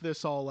work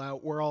this all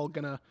out. We're all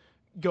gonna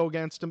go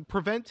against him,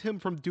 prevent him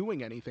from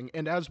doing anything.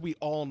 And as we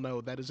all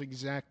know, that is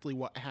exactly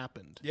what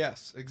happened.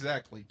 Yes,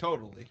 exactly.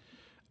 Totally.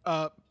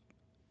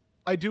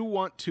 I do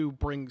want to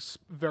bring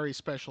very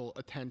special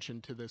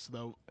attention to this,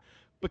 though,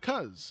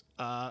 because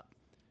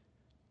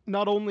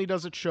not only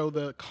does it show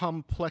the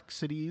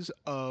complexities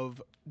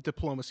of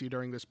diplomacy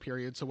during this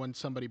period, so when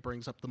somebody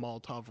brings up the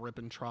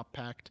Molotov-Ribbentrop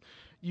Pact,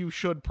 you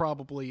should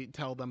probably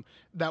tell them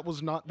that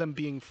was not them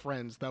being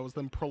friends, that was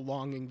them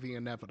prolonging the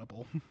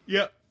inevitable.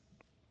 Yep.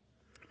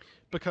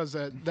 Because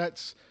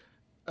that's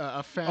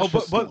a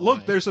fascist but look,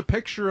 lie. there's a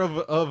picture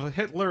of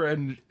Hitler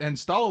and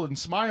Stalin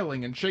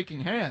smiling and shaking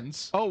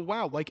hands. Oh,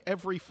 wow, like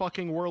every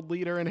fucking world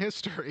leader in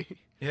history.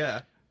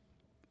 Yeah.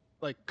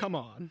 Like, come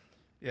on.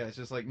 Yeah, it's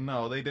just like,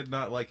 no, they did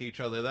not like each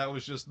other. That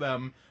was just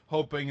them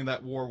hoping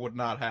that war would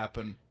not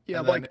happen.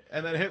 Yeah,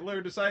 and then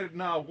Hitler decided,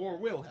 no, war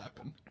will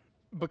happen.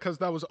 Because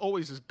that was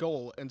always his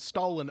goal, and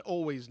Stalin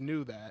always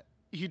knew that.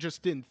 He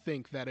just didn't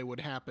think that it would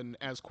happen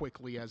as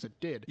quickly as it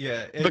did.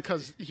 Yeah.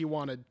 Because he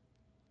wanted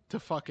to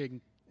fucking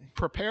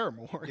prepare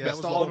more. Yeah,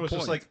 Stalin was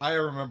just like, I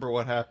remember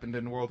what happened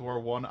in World War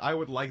I. I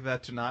would like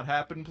that to not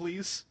happen,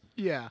 please.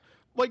 Yeah.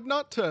 Like,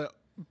 not to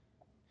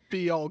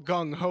be all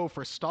gung-ho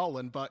for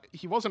Stalin, but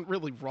he wasn't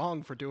really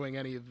wrong for doing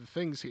any of the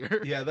things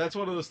here. Yeah, that's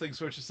one of those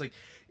things where it's just like,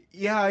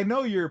 yeah, I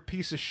know you're a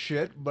piece of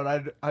shit,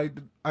 but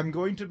I'm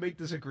going to make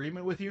this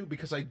agreement with you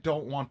because I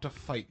don't want to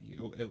fight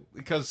you.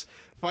 Because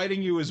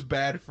fighting you is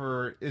bad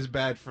for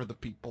the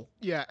people.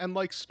 Yeah, and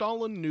like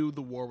Stalin knew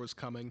the war was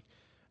coming.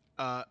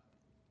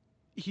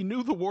 He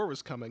knew the war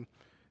was coming,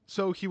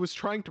 so he was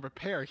trying to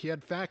prepare. He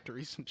had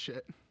factories and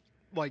shit.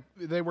 Like,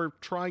 they were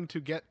trying to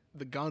get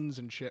the guns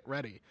and shit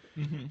ready.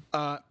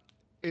 Mm-hmm.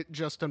 It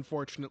just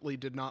unfortunately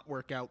did not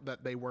work out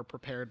that they were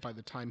prepared by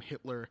the time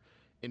Hitler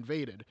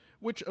invaded.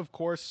 Which, of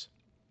course,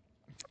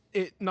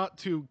 not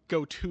to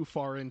go too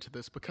far into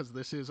this because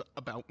this is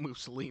about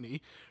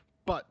Mussolini,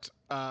 but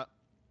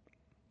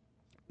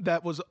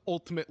that was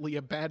ultimately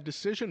a bad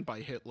decision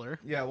by Hitler.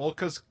 Yeah, well,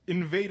 because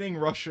invading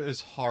Russia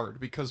is hard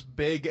because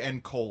big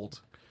and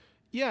cold.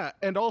 Yeah,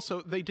 and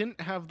also they didn't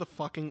have the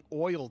fucking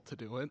oil to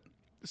do it.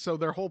 So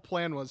their whole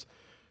plan was,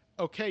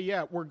 okay,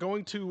 yeah, we're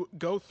going to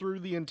go through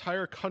the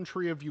entire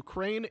country of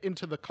Ukraine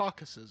into the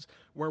Caucasus,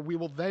 where we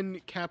will then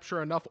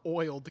capture enough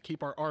oil to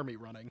keep our army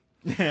running.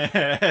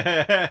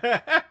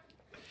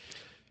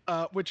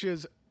 Which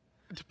is,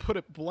 to put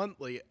it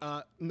bluntly,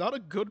 not a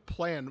good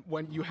plan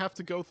when you have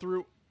to go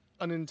through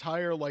an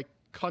entire, like,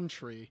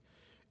 country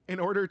in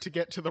order to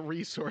get to the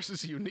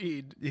resources you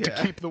need to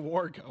keep the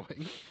war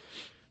going.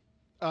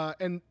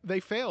 And they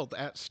failed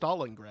at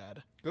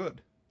Stalingrad.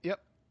 Good. Yep.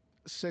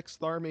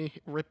 6th Army,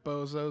 Rip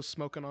Bozos,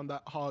 smoking on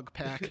that hog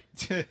pack.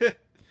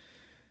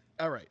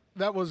 All right.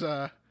 That was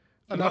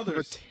enough of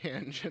a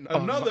tangent.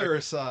 Another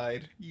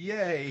aside.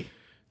 Yay.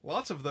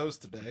 Lots of those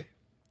today.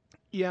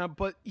 Yeah,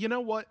 but you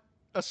know what?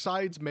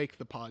 Asides make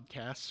the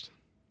podcast.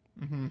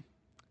 Mm-hmm.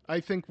 I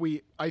think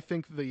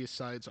the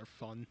asides are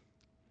fun.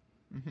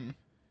 Mm-hmm.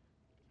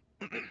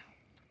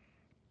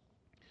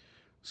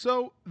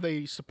 So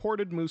they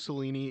supported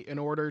Mussolini in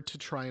order to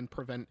try and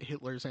prevent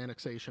Hitler's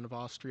annexation of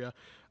Austria.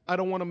 I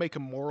don't want to make a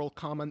moral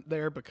comment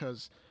there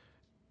because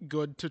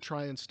good to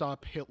try and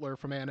stop Hitler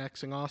from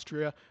annexing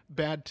Austria,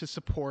 bad to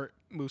support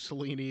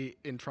Mussolini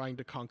in trying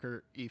to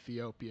conquer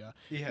Ethiopia.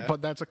 Yeah.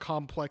 But that's a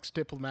complex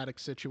diplomatic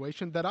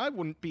situation that I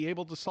wouldn't be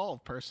able to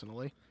solve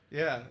personally.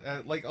 Yeah,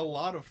 like a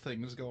lot of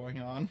things going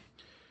on.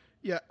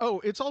 Yeah. Oh,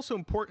 it's also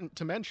important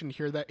to mention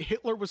here that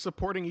Hitler was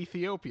supporting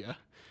Ethiopia.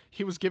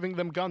 He was giving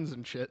them guns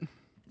and shit.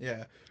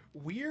 Yeah.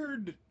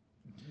 Weird,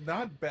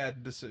 not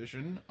bad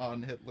decision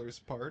on Hitler's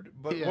part,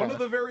 but one of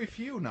the very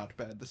few not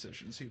bad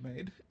decisions he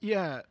made.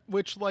 Yeah,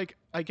 which, like,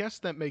 I guess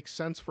that makes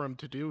sense for him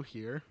to do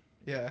here.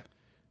 Yeah.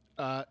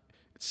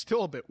 It's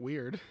still a bit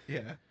weird.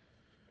 Yeah.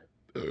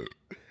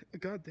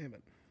 God damn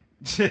it.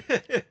 Do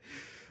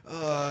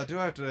I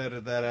have to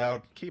edit that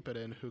out? Keep it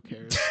in, who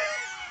cares?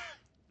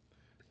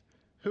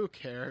 Who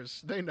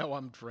cares? They know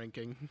I'm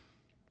drinking.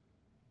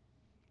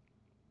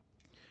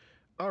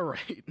 All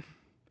right.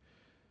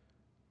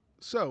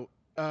 So,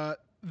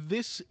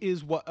 this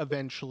is what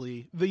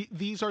eventually...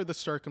 These are the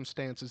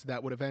circumstances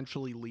that would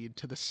eventually lead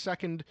to the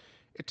Second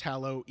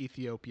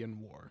Italo-Ethiopian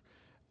War.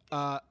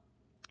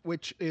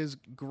 Which is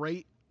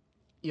great,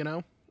 you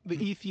know? The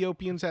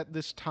Ethiopians at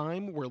this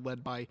time were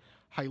led by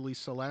Haile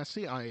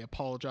Selassie. I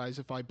apologize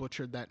if I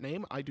butchered that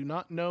name. I do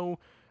not know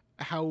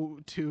how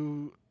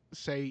to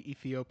say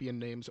Ethiopian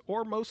names,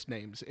 or most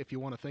names, if you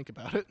want to think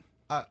about it.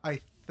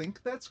 I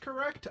think that's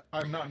correct.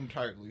 I'm not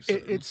entirely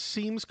certain. It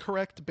seems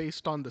correct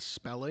based on the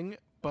spelling,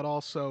 but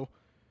also,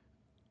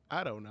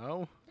 I don't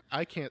know.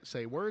 I can't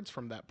say words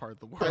from that part of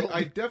the world.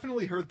 I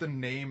definitely heard the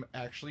name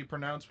actually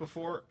pronounced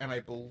before, and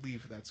I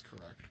believe that's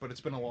correct, but it's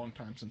been a long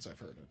time since I've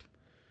heard it.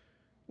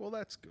 Well,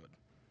 that's good.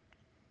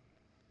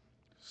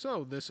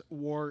 So, this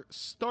war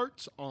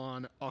starts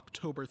on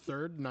October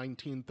 3rd,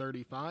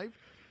 1935,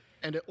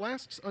 and it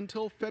lasts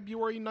until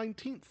February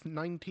 19th,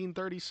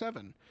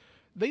 1937.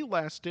 They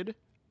lasted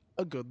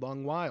a good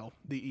long while,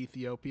 the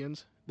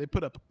Ethiopians. They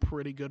put up a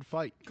pretty good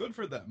fight. Good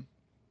for them.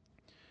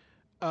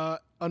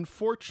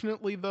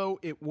 Unfortunately, though,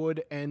 it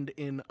would end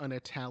in an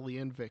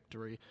Italian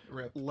victory.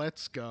 Rip.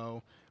 Let's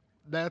go.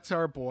 That's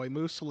our boy,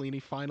 Mussolini,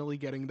 finally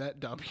getting that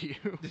W.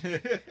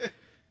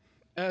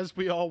 As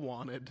we all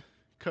wanted.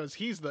 Because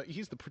he's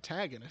the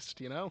protagonist,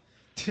 you know?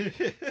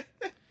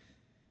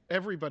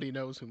 Everybody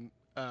knows whom,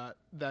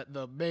 that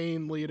the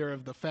main leader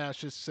of the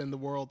fascists in the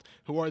world,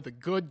 who are the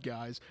good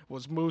guys,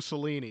 was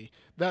Mussolini.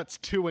 That's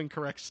 2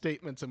 incorrect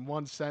statements in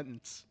 1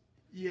 sentence.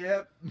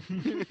 Yep.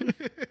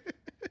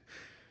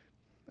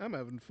 I'm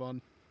having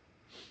fun.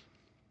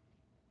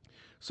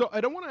 So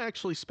I don't want to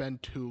actually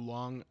spend too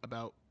long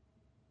about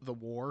the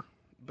war,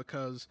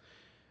 because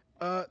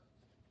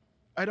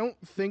I don't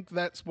think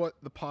that's what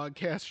the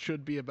podcast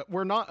should be about.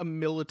 We're not a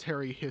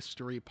military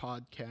history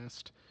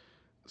podcast,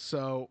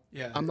 so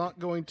yeah. I'm not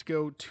going to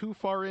go too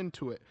far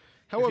into it.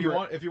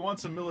 However, if you want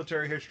some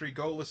military history,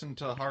 go listen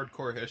to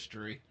Hardcore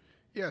History.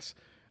 Yes.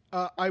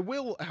 I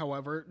will,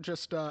 however,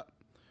 just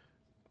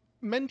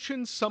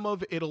mention some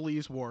of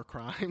Italy's war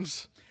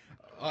crimes.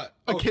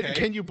 Okay.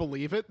 Can you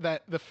believe it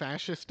that the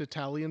fascist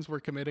Italians were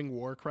committing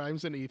war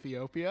crimes in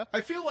Ethiopia? I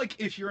feel like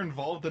if you're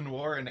involved in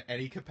war in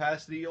any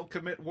capacity, you'll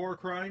commit war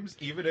crimes,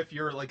 even if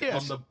you're like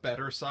on the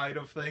better side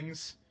of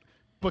things.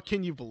 But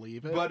can you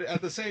believe it?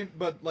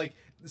 But like,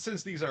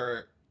 since these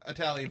are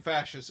Italian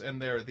fascists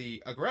and they're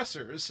the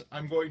aggressors,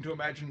 I'm going to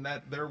imagine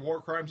that their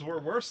war crimes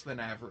were worse than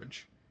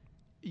average.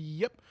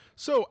 Yep.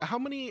 So how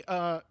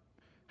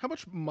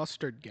much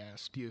mustard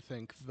gas do you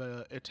think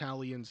the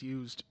Italians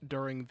used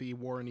during the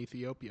war in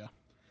Ethiopia?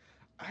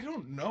 I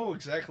don't know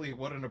exactly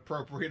what an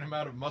appropriate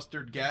amount of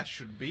mustard gas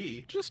should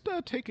be. Just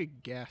take a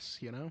guess,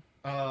 you know?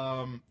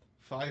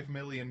 5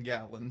 million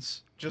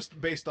gallons. Just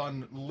based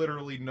on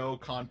literally no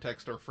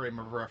context or frame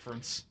of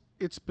reference.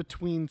 It's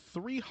between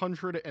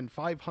 300 and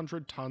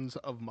 500 tons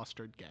of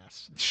mustard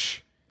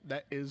gas.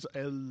 That is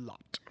a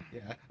lot.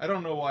 Yeah, I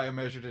don't know why I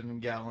measured it in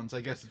gallons.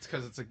 I guess it's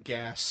because it's a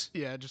gas.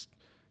 Yeah, just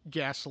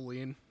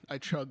gasoline. I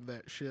chugged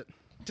that shit.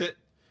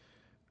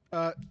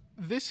 Uh,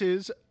 this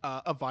is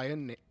a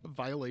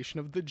violation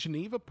of the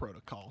Geneva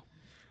Protocol.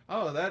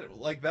 Oh,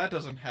 that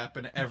doesn't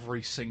happen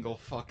every single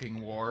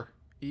fucking war.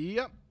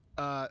 Yep.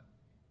 Uh,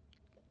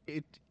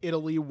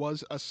 Italy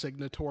was a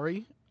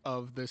signatory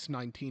of this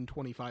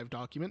 1925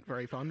 document.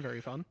 Very fun,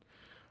 very fun.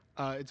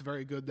 It's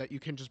very good that you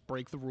can just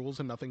break the rules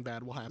and nothing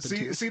bad will happen to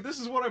you. See, this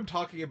is what I'm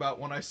talking about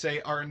when I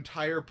say our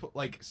entire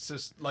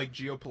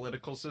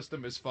geopolitical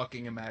system is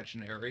fucking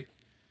imaginary.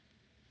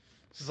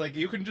 It's like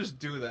you can just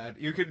do that.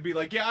 You can be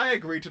like, yeah, I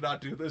agree to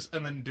not do this,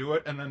 and then do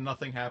it, and then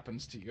nothing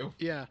happens to you.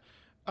 Yeah.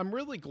 I'm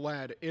really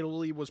glad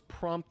Italy was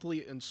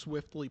promptly and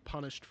swiftly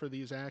punished for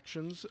these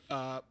actions.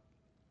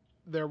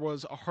 There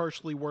was a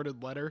harshly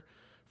worded letter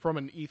from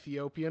an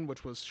Ethiopian,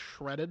 which was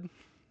shredded,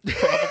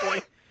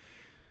 probably.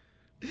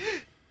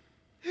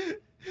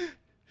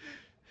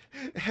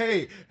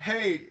 Hey,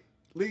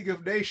 League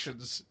of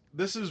Nations.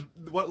 This is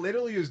what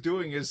Italy is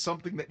doing is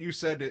something that you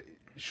said it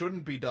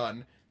shouldn't be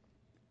done.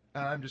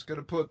 And I'm just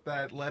gonna put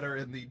that letter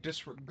in the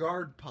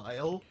disregard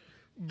pile.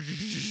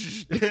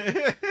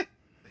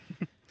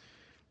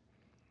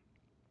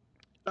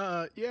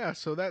 Yeah,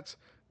 so that's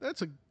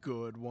a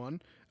good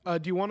one.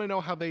 Do you want to know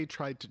how they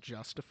tried to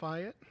justify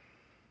it?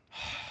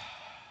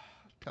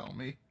 Tell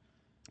me.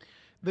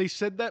 They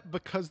said that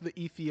because the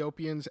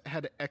Ethiopians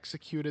had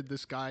executed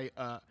this guy,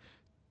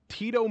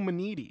 Tito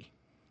Miniti,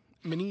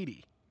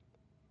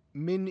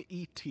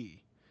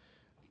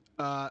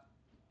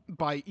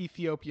 by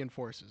Ethiopian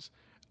forces.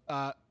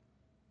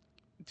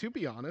 To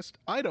be honest,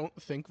 I don't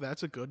think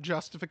that's a good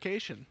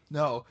justification.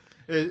 No,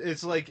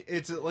 it's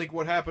like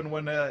what happened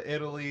when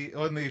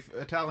when the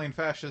Italian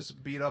fascists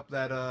beat up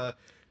that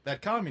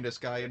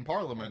communist guy in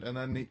Parliament, and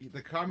then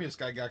the communist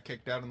guy got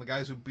kicked out, and the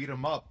guys who beat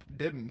him up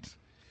didn't.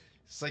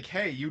 It's like,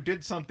 hey, you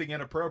did something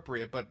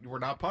inappropriate, but we're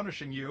not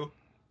punishing you.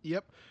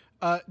 Yep.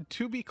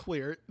 To be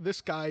clear,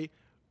 this guy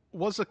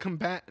was a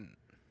combatant.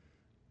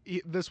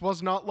 This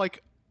was not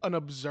like an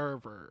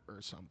observer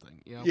or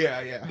something. You know?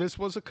 Yeah. This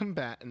was a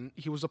combatant.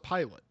 He was a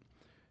pilot.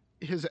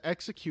 His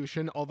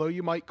execution, although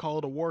you might call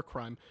it a war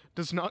crime,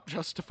 does not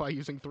justify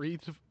using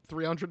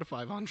 300 to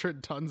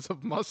 500 tons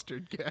of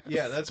mustard gas.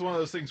 Yeah, that's one of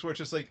those things where it's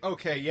just like,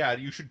 okay, yeah,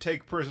 you should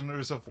take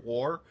prisoners of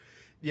war.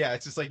 Yeah,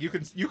 it's just like you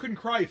can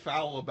cry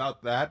foul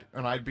about that,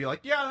 and I'd be like,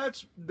 yeah,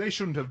 they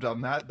shouldn't have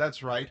done that.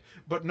 That's right.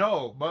 But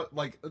no,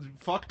 like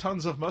fuck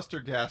tons of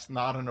mustard gas,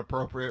 not an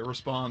appropriate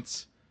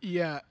response.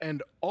 Yeah,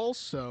 and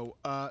also,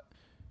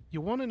 you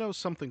want to know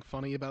something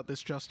funny about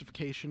this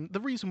justification? The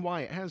reason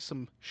why it has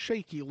some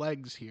shaky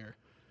legs here.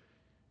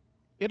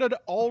 It had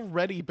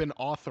already been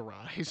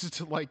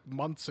authorized like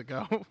months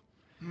ago.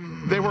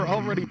 They were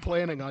already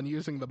planning on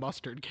using the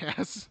mustard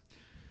gas.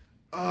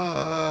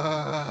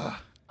 I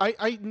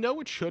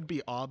know it should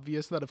be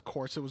obvious that of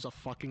course it was a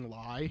fucking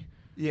lie.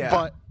 Yeah.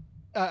 But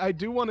I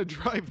do want to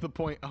drive the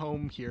point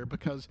home here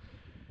because,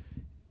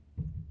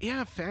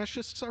 yeah,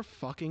 fascists are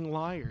fucking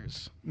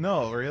liars.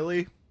 No,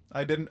 really?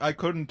 I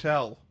couldn't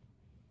tell.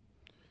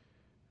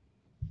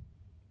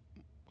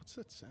 What's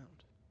that sound?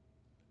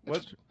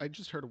 What? I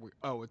just heard a weird...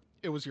 Oh,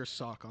 it was your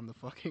sock on the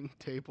fucking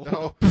table.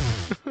 No.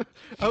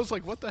 I was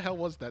like, what the hell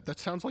was that? That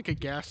sounds like a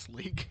gas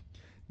leak.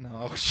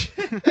 No.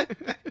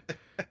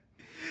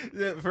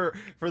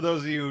 For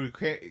those of you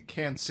who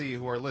can't see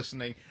who are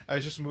listening, I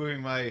was just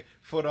moving my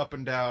foot up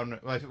and down,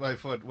 my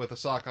foot with a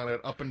sock on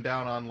it, up and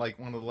down on like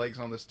one of the legs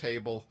on this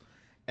table,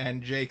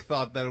 and Jake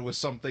thought that it was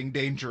something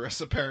dangerous,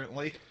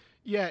 apparently.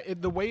 Yeah,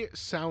 the way it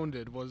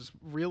sounded was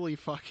really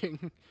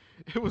fucking...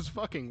 It was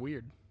fucking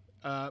weird.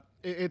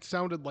 It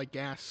sounded like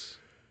gas.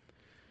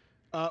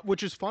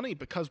 Which is funny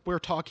because we're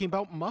talking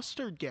about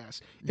mustard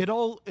gas. It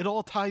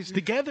all ties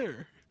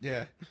together.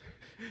 Yeah.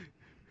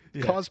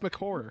 Cosmic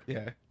horror.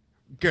 Yeah.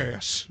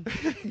 Gas.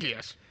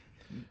 Gas.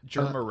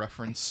 German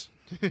reference.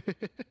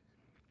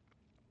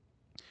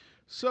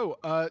 So,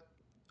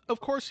 of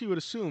course you would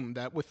assume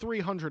that with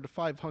 300 to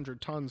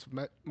 500 tons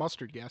of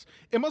mustard gas,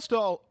 it must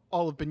all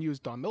have been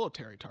used on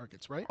military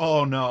targets, right?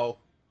 Oh, no.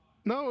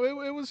 No,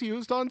 it was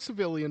used on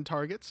civilian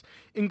targets,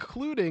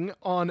 including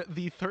on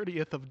the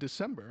 30th of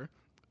December,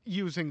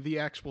 using the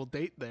actual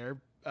date there,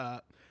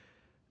 a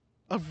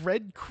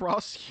Red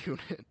Cross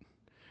unit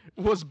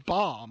was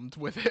bombed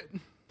with it.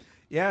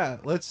 Yeah,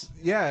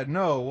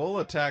 we'll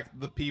attack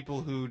the people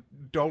who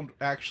don't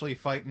actually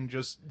fight and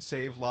just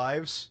save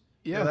lives.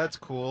 Yeah, that's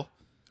cool.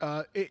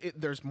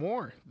 There's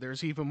more.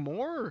 There's even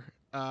more.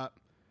 An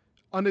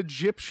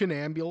Egyptian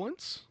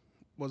ambulance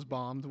was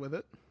bombed with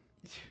it.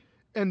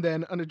 And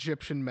then an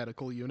Egyptian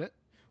medical unit.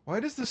 Why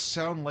does this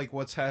sound like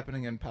what's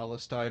happening in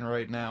Palestine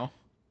right now?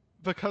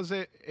 Because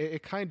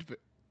it kind of...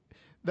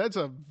 That's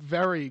a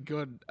very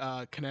good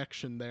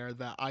connection there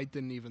that I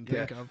didn't even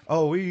think of.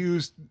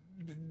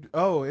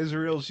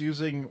 Israel's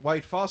using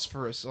white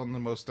phosphorus on the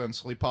most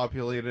densely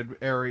populated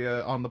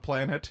area on the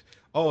planet.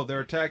 Oh,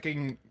 they're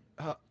attacking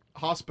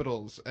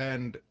hospitals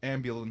and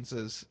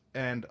ambulances,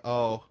 and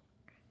oh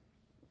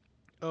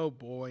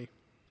boy.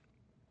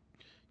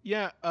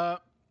 Yeah,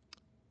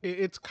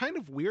 it's kind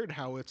of weird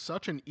how it's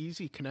such an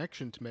easy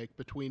connection to make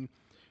between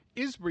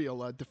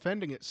Israel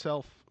defending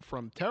itself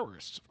from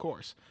terrorists, of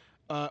course,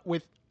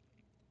 with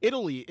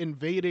Italy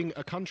invading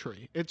a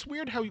country. It's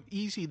weird how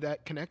easy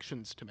that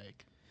connection's to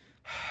make.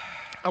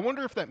 I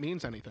wonder if that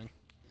means anything.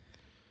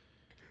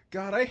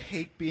 God, I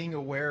hate being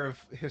aware of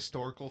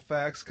historical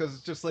facts because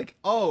it's just like,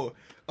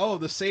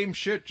 the same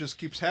shit just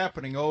keeps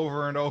happening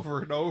over and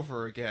over and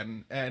over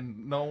again,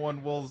 and no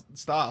one will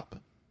stop.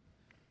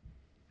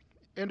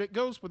 And it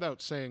goes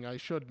without saying, I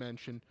should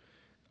mention,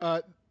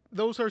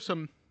 those are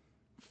some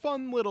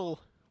fun little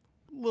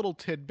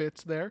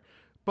tidbits there,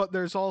 but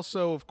there's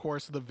also, of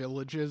course, the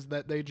villages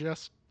that they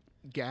just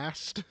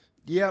gassed.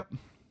 Yep.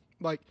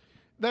 Like,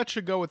 that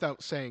should go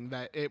without saying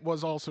that it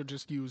was also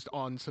just used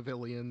on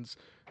civilians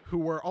who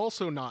were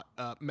also not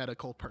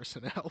medical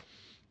personnel.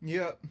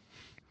 Yep.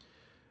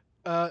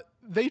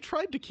 They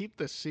tried to keep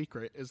this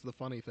secret, is the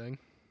funny thing.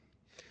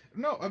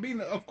 No, I mean,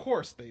 of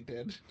course they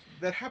did.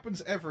 That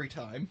happens every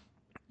time.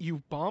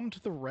 You bombed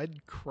the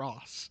Red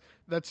Cross.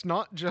 That's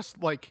not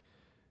just, like,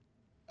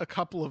 a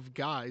couple of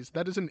guys.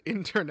 That is an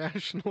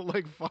international,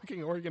 like,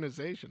 fucking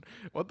organization.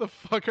 What the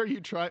fuck are you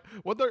trying...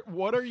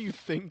 What are you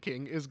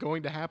thinking is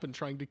going to happen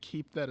trying to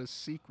keep that a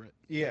secret?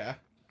 Yeah.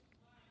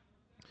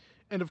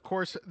 And, of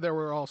course, there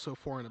were also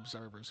foreign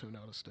observers who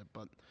noticed it,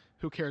 but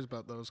who cares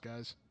about those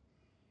guys?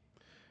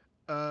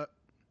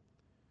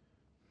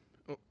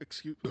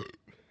 Excuse...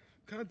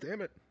 God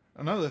damn it.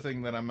 Another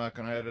thing that I'm not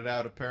going to edit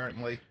out,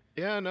 apparently.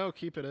 Yeah, no,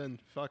 keep it in.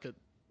 Fuck it.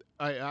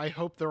 I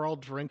hope they're all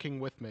drinking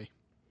with me.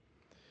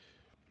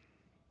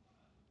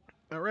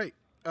 All right.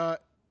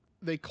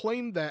 They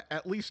claimed that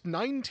at least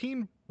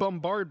 19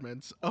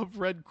 bombardments of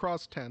Red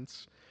Cross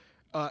tents,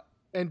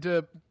 and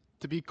to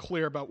be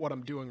clear about what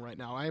I'm doing right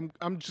now,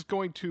 I'm just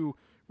going to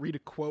read a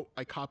quote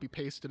I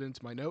copy-pasted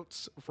into my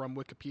notes from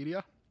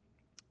Wikipedia,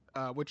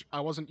 which I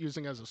wasn't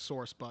using as a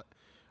source, but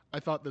I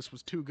thought this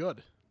was too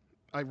good.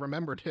 I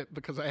remembered it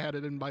because I had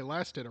it in my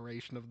last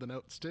iteration of the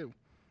notes, too.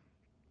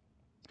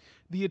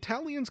 The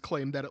Italians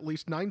claimed that at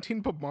least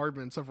 19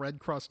 bombardments of Red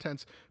Cross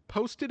tents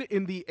posted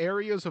in the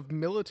areas of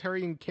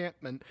military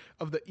encampment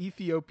of the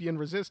Ethiopian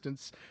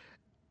resistance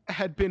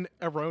had been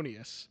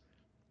erroneous.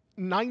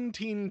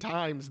 19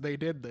 times they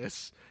did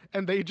this,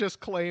 and they just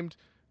claimed,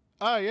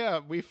 yeah,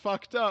 we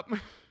fucked up.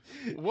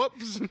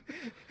 Whoops.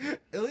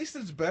 At least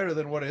it's better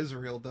than what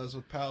Israel does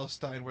with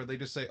Palestine, where they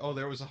just say,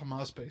 there was a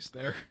Hamas base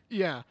there.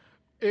 Yeah.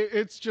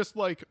 It's just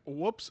like,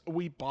 whoops,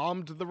 we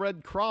bombed the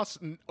Red Cross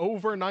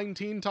over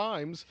 19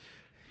 times.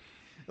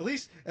 At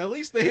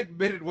least they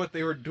admitted what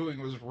they were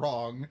doing was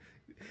wrong.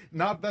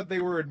 Not that they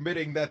were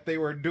admitting that they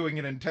were doing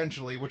it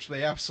intentionally, which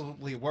they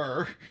absolutely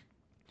were.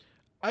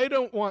 I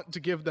don't want to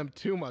give them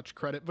too much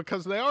credit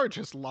because they are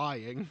just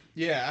lying.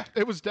 Yeah.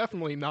 It was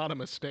definitely not a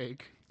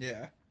mistake.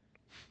 Yeah.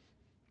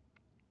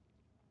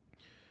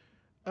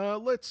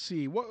 Let's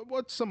see.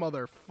 What's some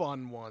other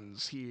fun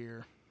ones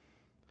here?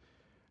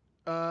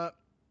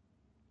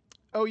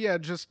 Oh yeah,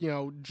 just,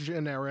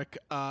 generic,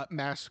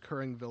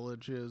 massacring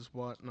villages,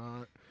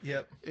 whatnot.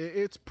 Yep.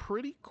 It's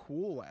pretty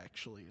cool,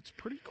 actually. It's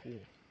pretty cool.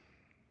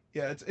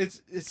 Yeah,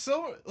 it's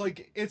so,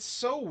 it's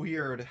so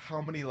weird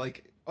how many,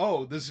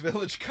 this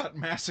village got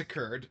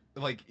massacred.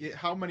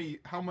 How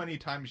many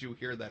times you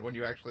hear that when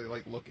you actually,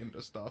 look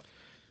into stuff.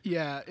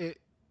 Yeah,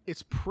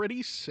 it's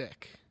pretty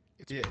sick.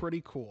 It's Yeah.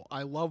 pretty cool.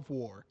 I love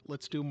war.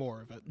 Let's do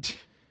more of it.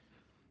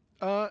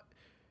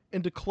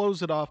 And to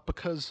close it off,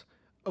 because...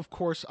 Of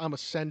course, I'm a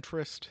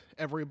centrist.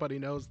 Everybody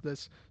knows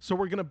this. So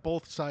we're going to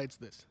both sides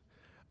this.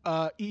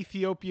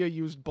 Ethiopia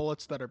used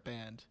bullets that are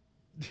banned.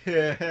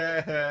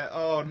 Yeah.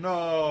 Oh,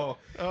 no.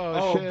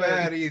 Oh, shit.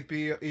 Bad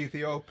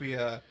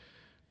Ethiopia.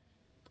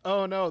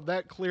 Oh, no.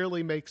 That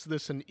clearly makes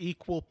this an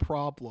equal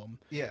problem.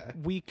 Yeah.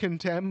 We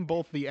condemn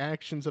both the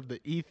actions of the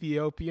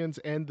Ethiopians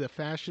and the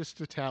fascist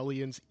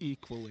Italians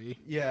equally.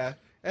 Yeah.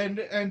 And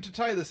to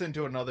tie this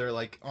into another,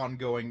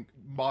 ongoing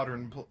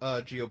modern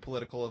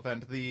geopolitical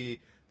event, the...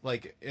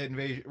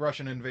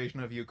 Russian invasion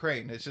of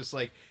Ukraine. It's just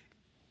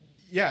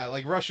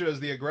Russia is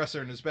the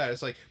aggressor and it's bad.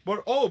 It's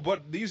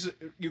but these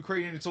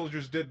Ukrainian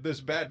soldiers did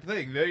this bad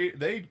thing.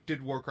 They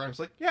did war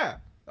crimes. Yeah,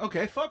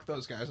 okay, fuck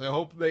those guys. I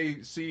hope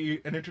they see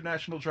an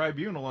international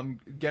tribunal and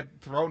get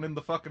thrown in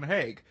the fucking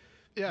Hague.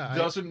 Yeah.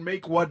 Doesn't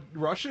make what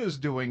Russia is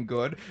doing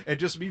good. It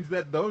just means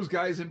that those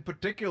guys in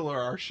particular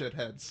are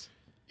shitheads.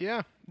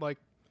 Yeah,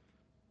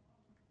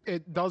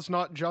 it does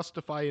not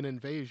justify an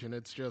invasion.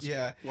 It's just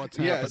what's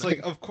happening. Yeah, it's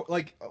of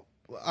course,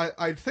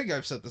 I think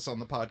I've said this on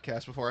the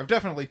podcast before. I've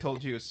definitely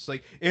told you. It's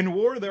in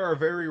war there are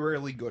very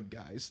rarely good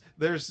guys.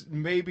 There's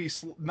maybe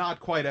not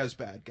quite as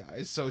bad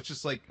guys. So it's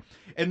just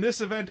in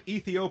this event,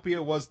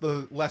 Ethiopia was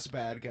the less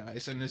bad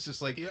guys, and it's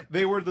just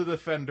they were the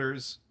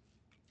defenders.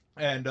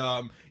 And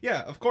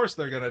of course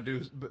they're gonna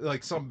do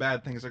some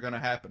bad things are gonna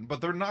happen, but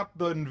they're not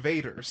the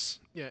invaders.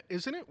 Yeah,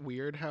 isn't it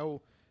weird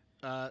how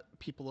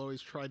people always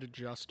try to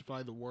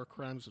justify the war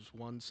crimes as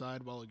one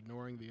side while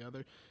ignoring the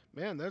other?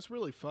 Man, that's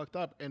really fucked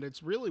up. And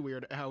it's really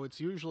weird how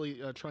it's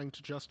usually trying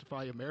to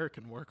justify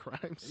American war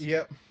crimes.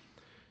 Yep.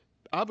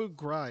 Abu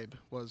Ghraib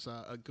was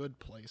a good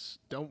place.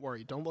 Don't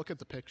worry. Don't look at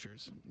the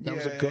pictures. That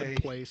was a Yay. good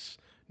place.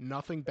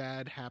 Nothing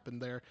bad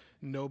happened there.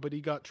 Nobody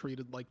got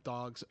treated like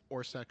dogs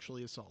or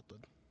sexually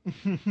assaulted.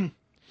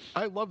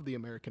 I love the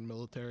American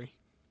military.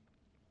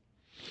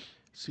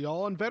 See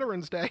y'all on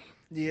Veterans Day.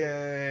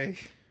 Yay.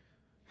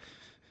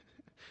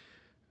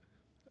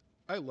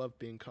 I love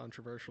being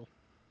controversial.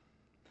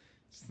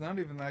 It's not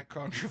even that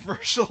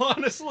controversial,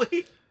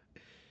 honestly.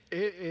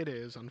 It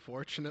is,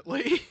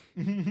 unfortunately.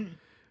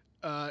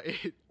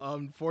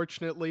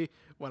 Unfortunately,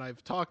 when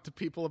I've talked to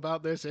people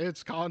about this,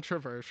 it's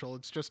controversial.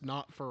 It's just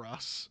not for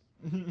us.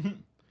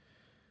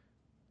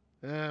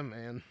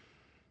 Man.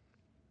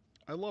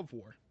 I love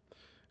war.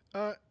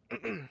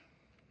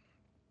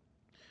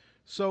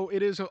 So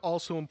it is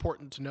also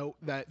important to note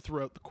that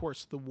throughout the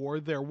course of the war,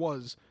 there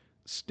was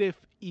stiff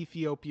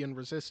Ethiopian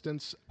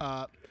resistance.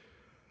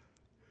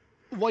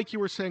 Like you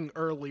were saying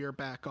earlier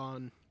back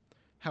on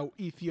how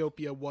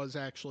Ethiopia was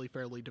actually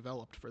fairly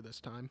developed for this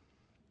time.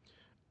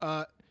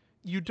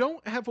 You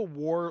don't have a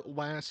war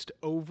last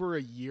over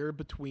a year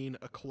between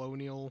a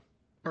colonial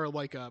or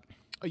like a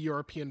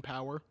European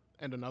power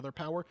and another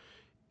power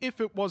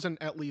if it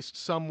wasn't at least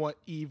somewhat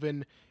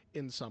even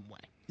in some way.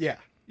 Yeah,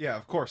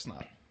 of course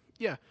not.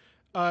 Yeah.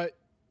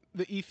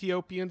 The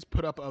Ethiopians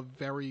put up a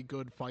very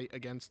good fight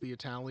against the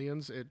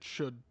Italians. It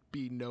should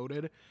be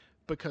noted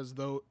because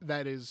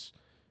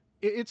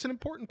it's an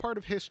important part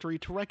of history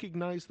to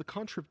recognize the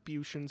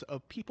contributions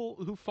of people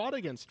who fought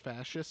against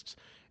fascists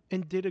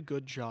and did a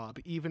good job,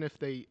 even if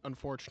they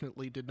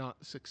unfortunately did not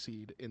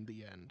succeed in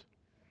the end.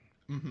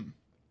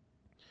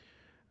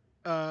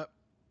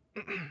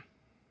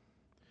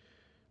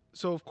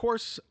 So, of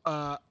course,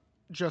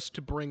 just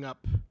to bring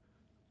up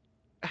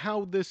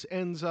how this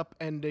ends up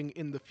ending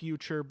in the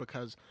future,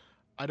 because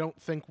I don't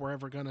think we're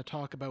ever going to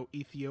talk about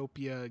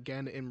Ethiopia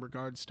again in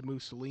regards to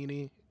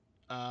Mussolini,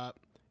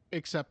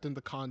 except in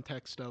the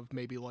context of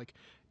maybe like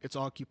its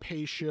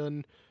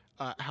occupation,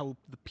 how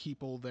the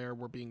people there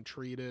were being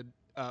treated.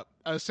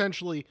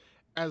 Essentially,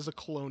 as a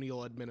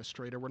colonial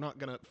administrator, we're not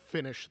going to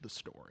finish the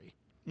story.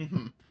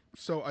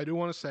 So I do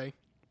want to say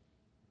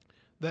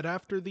that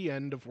after the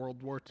end of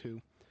World War II,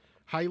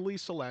 Haile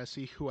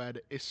Selassie, who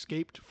had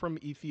escaped from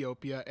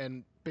Ethiopia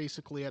and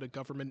basically had a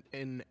government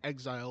in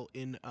exile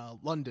in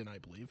London, I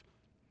believe,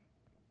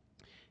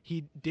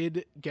 he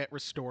did get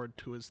restored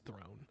to his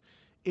throne.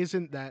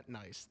 Isn't that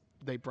nice?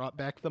 They brought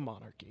back the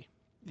monarchy.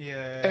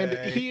 Yeah. And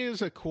he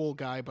is a cool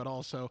guy, but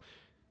also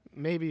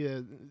maybe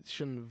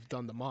shouldn't have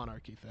done the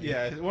monarchy thing.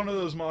 Yeah, one of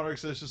those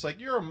monarchs that's just like,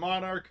 you're a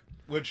monarch,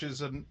 which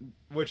is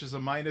a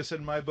minus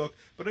in my book,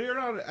 but you're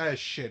not as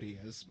shitty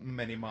as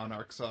many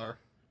monarchs are.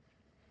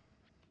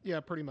 Yeah,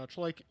 pretty much.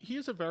 Like,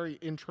 he's a very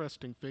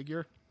interesting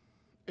figure.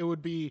 It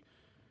would be,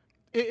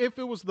 if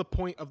it was the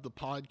point of the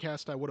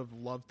podcast, I would have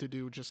loved to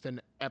do just an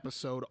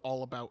episode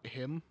all about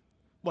him.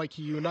 Like,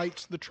 he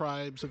unites the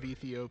tribes of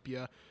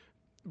Ethiopia,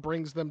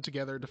 brings them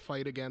together to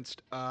fight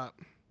against the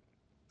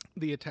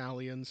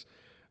Italians,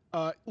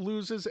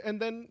 loses, and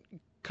then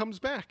comes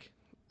back.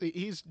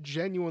 He's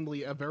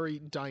genuinely a very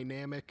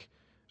dynamic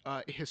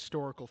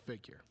historical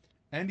figure.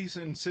 And he's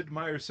in Sid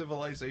Meier's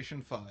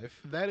Civilization 5.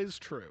 That is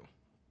true.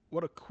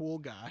 What a cool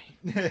guy.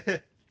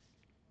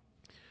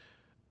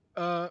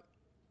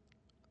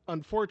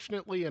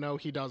 Unfortunately,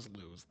 he does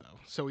lose, though.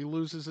 So he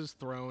loses his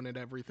throne and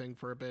everything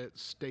for a bit,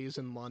 stays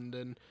in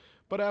London.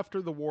 But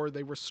after the war,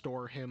 they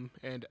restore him,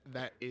 and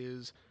that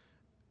is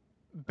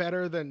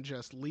better than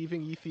just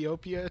leaving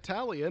Ethiopia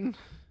Italian.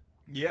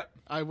 Yep.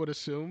 I would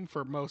assume,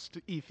 for most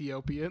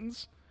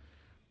Ethiopians.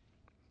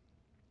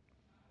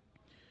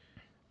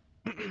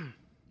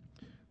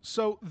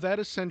 So that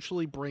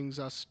essentially brings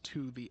us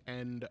to the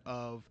end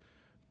of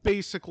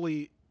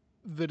basically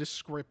the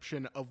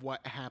description of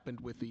what happened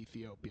with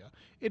Ethiopia.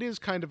 It is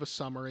kind of a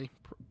summary,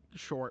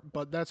 short,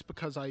 but that's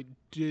because I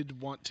did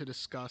want to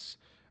discuss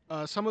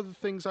some of the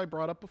things I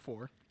brought up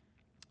before,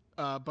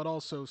 but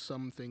also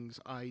some things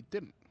I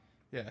didn't.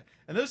 Yeah,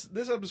 and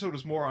this episode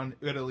is more on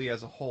Italy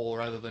as a whole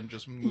rather than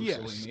just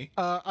Mussolini.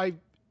 Yes,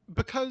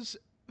 because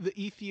the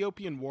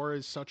Ethiopian War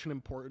is such an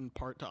important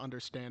part to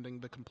understanding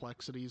the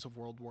complexities of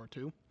World War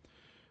II.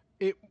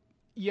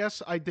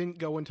 Yes, I didn't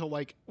go into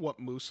like what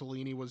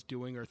Mussolini was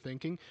doing or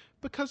thinking,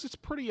 because it's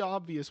pretty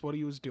obvious what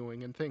he was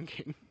doing and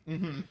thinking.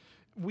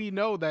 We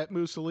know that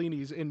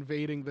Mussolini's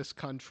invading this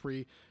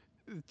country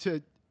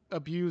to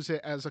abuse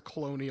it as a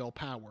colonial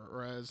power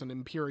or as an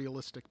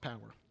imperialistic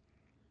power.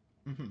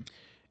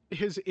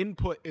 His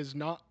input is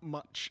not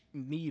much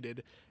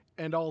needed,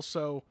 and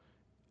also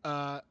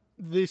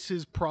this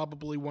is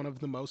probably one of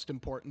the most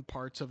important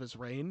parts of his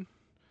reign.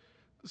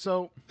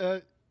 So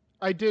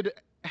I did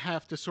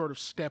have to sort of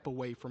step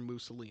away from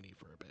Mussolini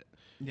for a bit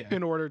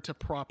in order to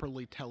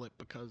properly tell it,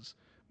 because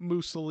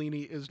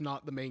Mussolini is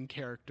not the main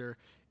character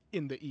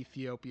in the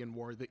Ethiopian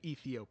War. The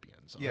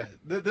Ethiopians are. Yeah,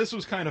 this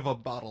was kind of a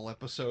bottle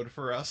episode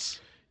for us.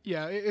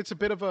 Yeah, it's a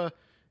bit of a...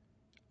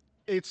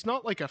 It's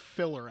not like a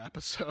filler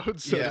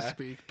episode, so to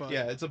speak. But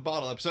yeah, it's a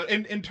bottle episode.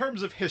 In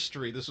terms of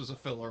history, this was a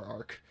filler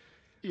arc.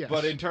 Yes.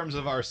 But in terms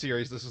of our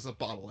series, this is a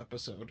bottle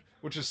episode,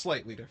 which is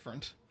slightly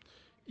different.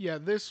 Yeah,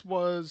 this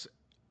was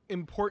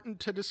important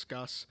to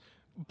discuss,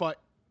 but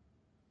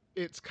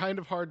it's kind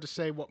of hard to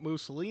say what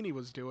Mussolini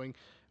was doing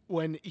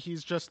when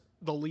he's just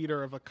the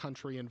leader of a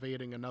country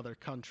invading another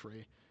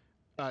country.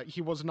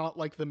 He was not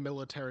like the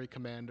military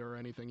commander or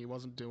anything. He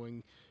wasn't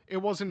doing. It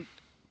wasn't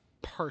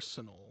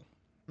personal.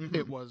 Mm-hmm.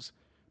 It was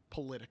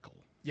political.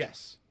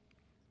 Yes.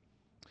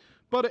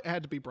 But it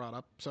had to be brought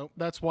up, so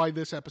that's why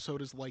this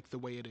episode is like the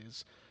way it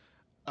is.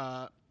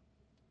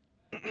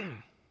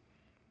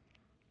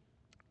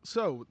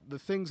 So, the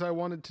things I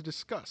wanted to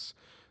discuss.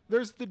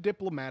 There's the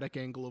diplomatic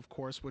angle, of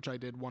course, which I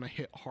did want to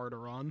hit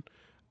harder on,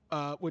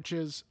 which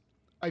is,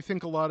 I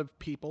think a lot of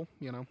people,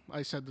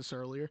 I said this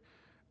earlier,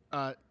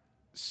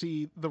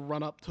 see the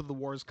run-up to the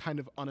war as kind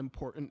of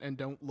unimportant and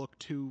don't look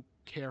too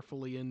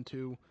carefully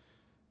into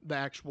the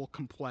actual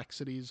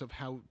complexities of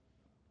how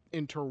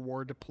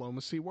interwar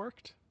diplomacy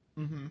worked.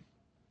 Mm-hmm.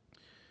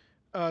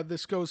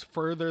 This goes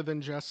further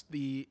than just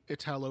the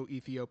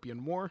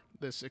Italo-Ethiopian War.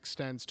 This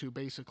extends to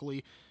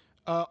basically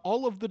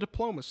all of the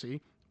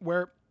diplomacy,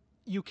 where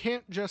you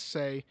can't just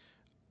say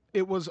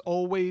it was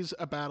always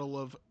a battle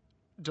of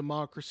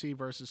democracy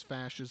versus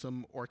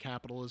fascism, or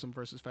capitalism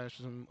versus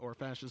fascism, or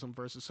fascism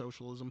versus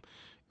socialism.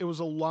 It was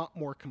a lot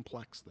more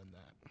complex than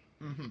that.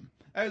 Mm-hmm.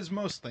 As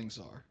most things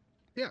are.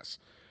 Yes.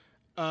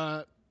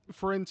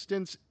 For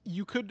instance,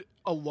 you could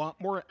a lot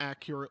more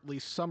accurately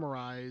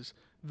summarize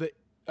the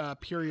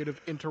period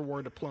of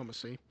interwar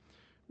diplomacy,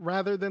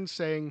 rather than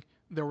saying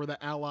there were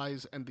the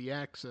Allies and the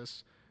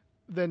Axis,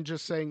 than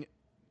just saying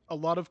a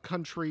lot of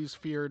countries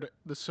feared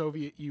the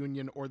Soviet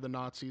Union or the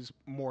Nazis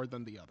more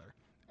than the other,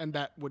 and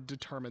that would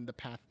determine the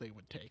path they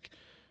would take.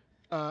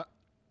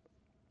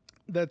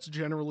 That's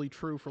generally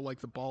true for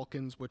like the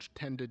Balkans, which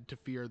tended to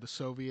fear the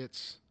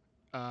Soviets.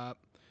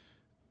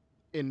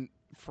 In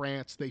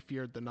France, they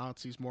feared the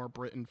Nazis more.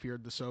 Britain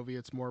feared the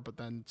Soviets more, but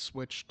then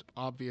switched,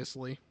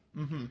 obviously.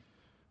 Mm-hmm.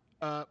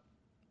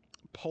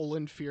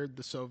 Poland feared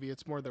the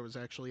Soviets more. There was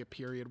actually a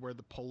period where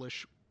the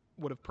Polish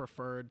would have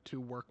preferred to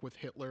work with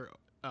Hitler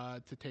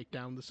to take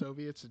down the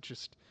Soviets. It's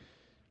just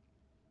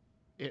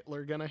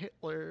Hitler gonna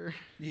Hitler.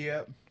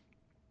 Yep.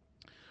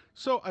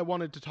 So I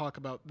wanted to talk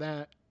about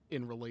that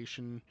in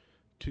relation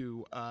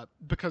to,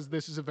 because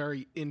this is a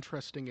very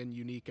interesting and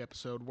unique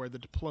episode where the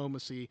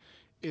diplomacy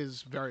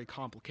is very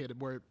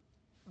complicated, where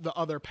the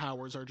other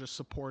powers are just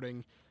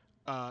supporting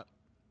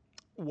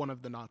one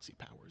of the Nazi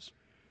powers.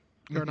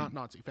 Or not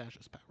Nazi,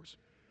 fascist powers.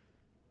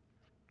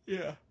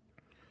 Yeah.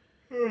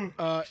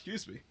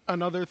 Excuse me.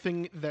 Another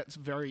thing that's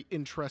very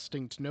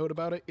interesting to note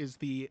about it is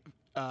the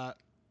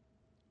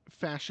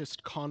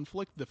fascist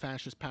conflict. The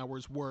fascist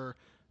powers were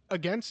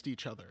against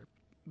each other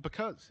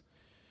because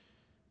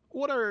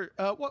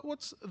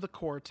what's the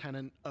core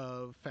tenet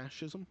of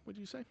fascism, would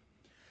you say?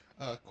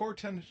 Core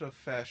tenet of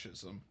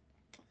fascism.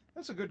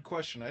 That's a good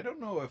question. I don't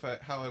know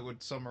how I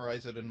would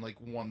summarize it in like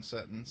one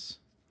sentence.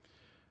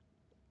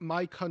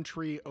 My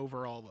country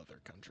over all other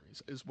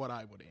countries is what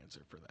I would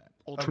answer for that.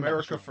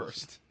 America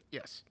first.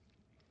 Yes.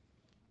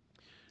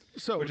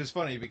 So, which is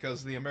funny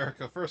because the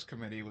America First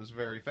Committee was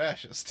very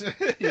fascist.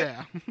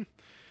 Yeah.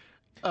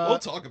 We'll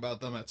talk about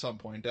them at some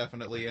point,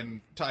 definitely,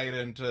 and tie it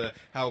into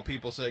how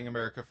people saying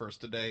America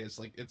First today is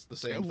like it's the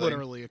same thing.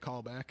 Literally a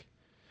callback.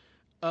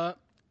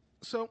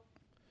 So,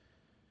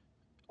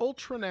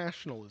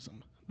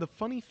 ultranationalism. The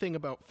funny thing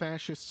about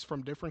fascists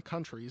from different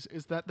countries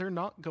is that they're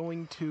not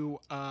going to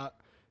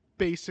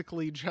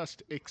basically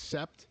just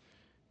accept,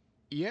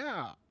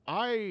 yeah,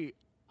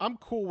 I'm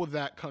cool with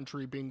that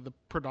country being the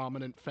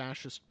predominant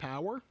fascist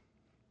power.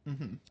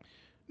 Mm-hmm.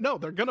 No,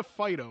 they're going to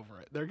fight over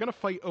it. They're going to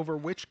fight over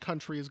which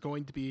country is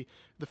going to be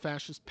the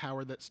fascist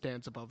power that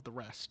stands above the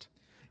rest.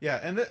 Yeah,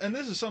 and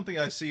this is something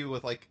I see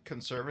with like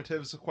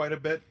conservatives quite a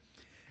bit,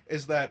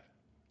 is that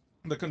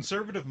the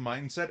conservative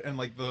mindset and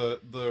like the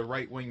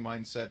right-wing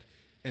mindset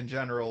in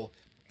general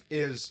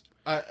is,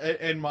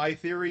 in my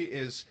theory,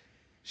 is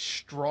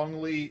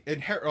strongly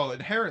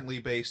inherently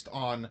based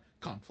on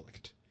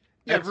conflict.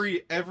 Yes.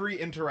 Every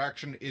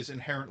interaction is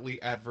inherently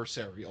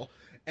adversarial,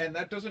 and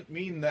that doesn't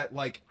mean that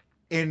like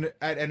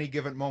at any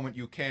given moment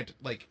you can't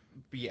like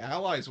be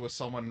allies with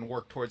someone and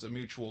work towards a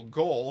mutual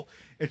goal.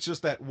 It's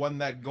just that when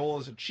that goal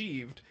is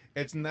achieved,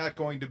 it's not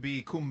going to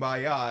be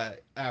kumbaya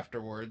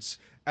afterwards.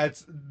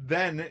 It's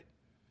then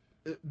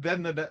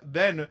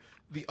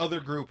the other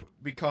group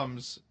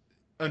becomes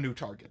a new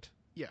target.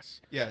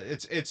 Yes. Yeah,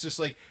 it's just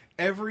like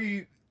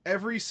anytime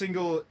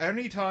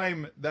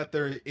that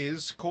there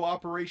is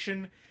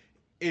cooperation,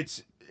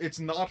 it's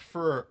not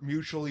for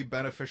mutually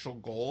beneficial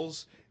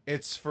goals.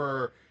 It's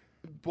for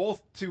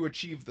both to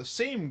achieve the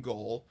same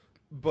goal,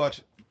 but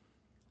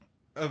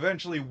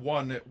eventually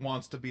one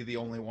wants to be the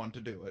only one to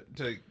do it,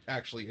 to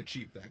actually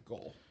achieve that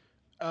goal.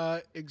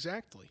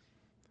 Exactly.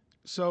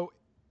 So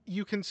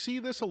you can see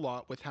this a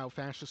lot with how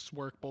fascists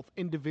work both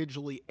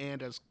individually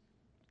and as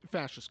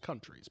fascist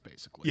countries,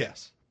 basically.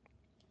 Yes.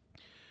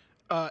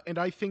 And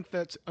I think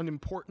that's an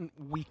important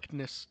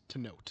weakness to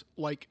note.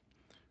 Like,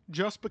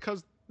 just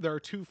because there are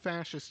two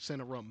fascists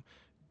in a room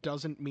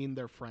doesn't mean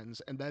they're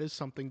friends, and that is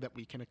something that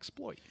we can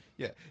exploit.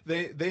 Yeah,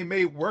 they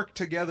may work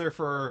together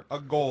for a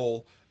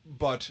goal,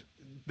 but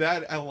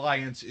that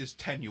alliance is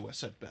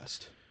tenuous at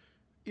best.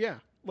 Yeah,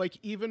 like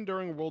even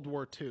during World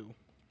War II,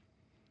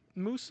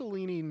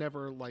 Mussolini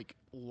never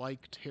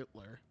liked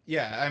Hitler.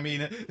 Yeah, I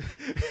mean,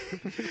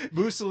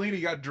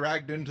 Mussolini got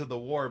dragged into the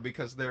war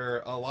because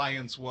their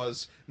alliance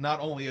was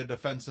not only a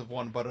defensive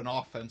one but an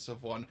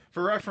offensive one.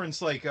 For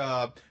reference,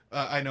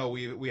 I know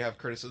we have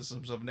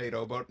criticisms of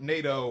NATO, but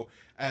NATO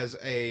as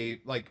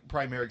a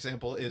primary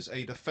example is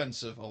a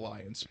defensive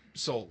alliance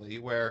solely,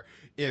 where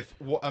if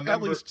a member,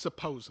 At least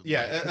supposedly.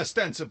 yeah,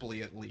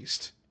 ostensibly at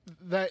least.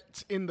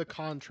 That's in the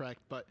contract,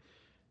 but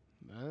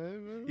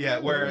Yeah,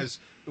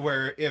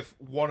 where if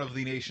one of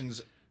the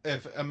nations,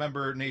 if a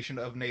member nation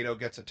of NATO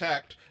gets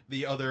attacked,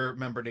 the other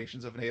member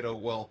nations of NATO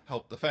will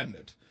help defend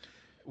it.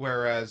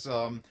 Whereas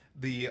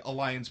the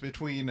alliance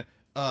between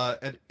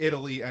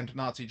Italy and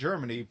Nazi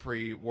Germany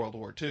pre World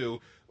War II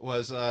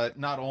was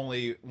not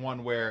only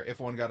one where if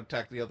one got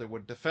attacked, the other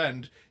would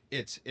defend.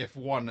 It's if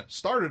one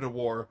started a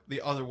war,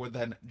 the other would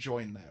then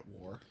join that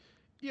war.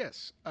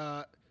 Yes,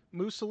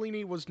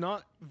 Mussolini was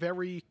not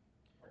very.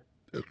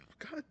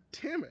 God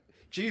damn it!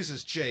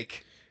 Jesus,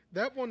 Jake.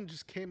 That one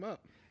just came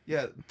up.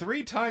 Yeah,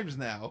 3 times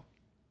now.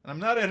 I'm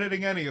not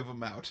editing any of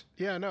them out.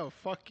 Yeah, no,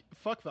 fuck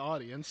the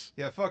audience.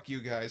 Yeah, fuck you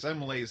guys.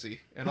 I'm lazy,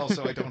 and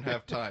also I don't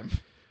have time.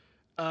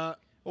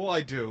 Well,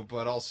 I do,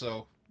 but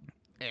also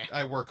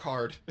I work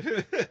hard.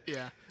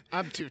 Yeah,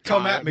 I'm too tired.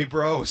 Come at me,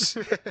 bros.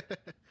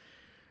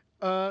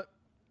 What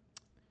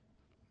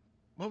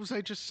was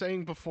I just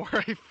saying before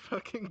I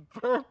fucking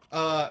burped?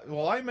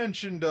 Well, I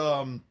mentioned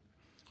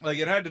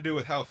it had to do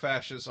with how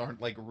fascists aren't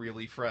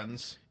really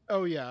friends.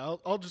 Oh yeah,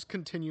 I'll just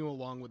continue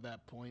along with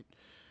that point.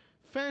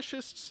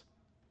 Fascists,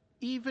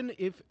 even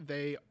if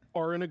they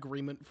are in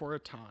agreement for a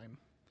time,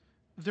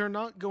 they're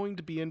not going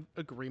to be in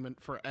agreement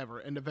forever,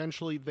 and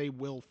eventually they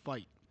will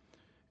fight.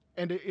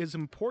 And it is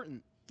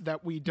important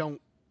that we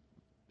don't...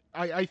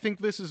 I think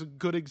this is a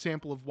good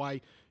example of why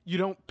you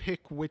don't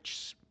pick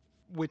which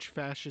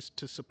fascist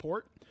to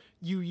support.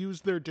 You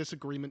use their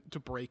disagreement to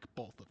break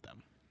both of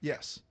them.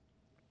 Yes.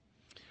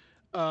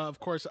 Of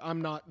course,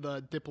 I'm not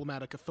the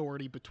diplomatic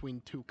authority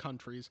between two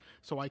countries,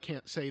 so I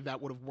can't say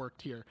that would have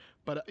worked here.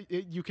 But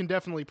you can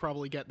definitely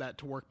probably get that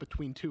to work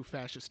between two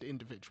fascist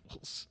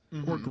individuals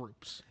or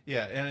groups.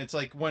 Yeah, and it's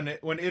like when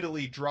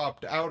Italy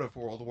dropped out of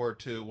World War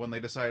II, when they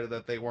decided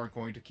that they weren't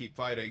going to keep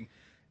fighting,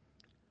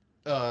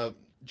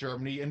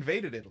 Germany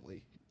invaded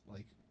Italy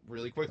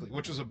really quickly,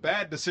 which was a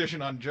bad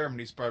decision on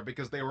Germany's part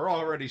because they were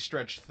already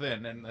stretched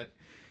thin,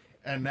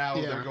 and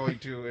now they're going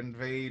to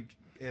invade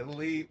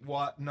Italy?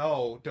 What?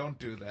 No, don't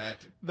do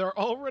that. They're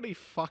already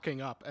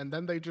fucking up, and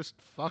then they just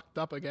fucked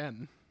up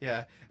again.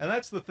 Yeah, and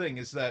that's the thing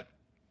is that,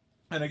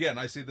 and again,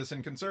 I see this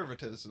in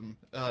conservatism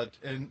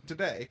in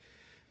today,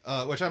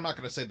 which I'm not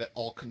going to say that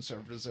all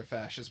conservatives are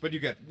fascists, but you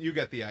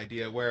get the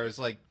idea.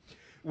 Whereas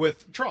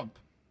with Trump,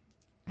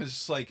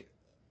 it's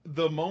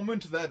the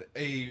moment that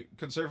a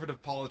conservative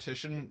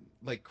politician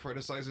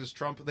criticizes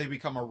Trump, they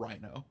become a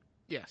rhino.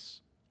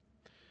 Yes.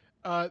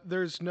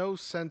 There's no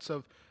sense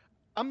of...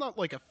 I'm not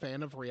a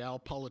fan of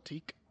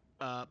realpolitik,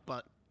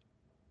 but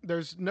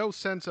there's no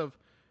sense of,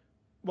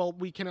 well,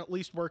 we can at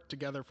least work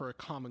together for a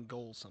common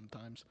goal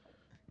sometimes.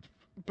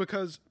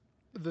 Because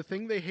the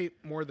thing they hate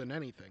more than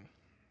anything,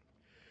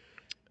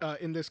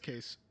 in this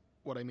case,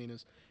 what I mean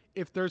is,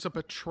 if there's a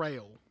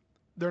betrayal,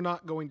 they're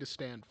not going to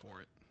stand for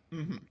it.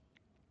 Mm-hmm.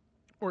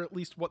 Or at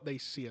least what they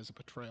see as a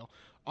betrayal.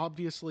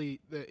 Obviously,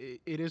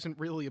 it isn't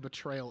really a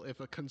betrayal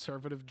if a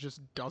conservative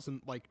just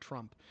doesn't like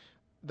Trump.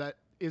 That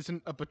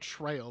isn't a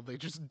betrayal. They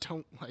just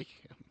don't like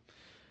him.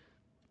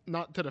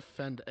 Not to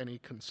defend any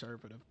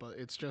conservative, but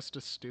it's just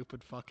a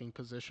stupid fucking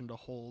position to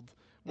hold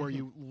where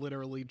you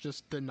literally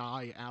just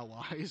deny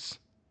allies.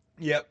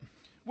 Yep.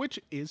 Which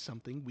is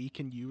something we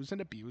can use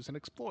and abuse and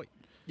exploit.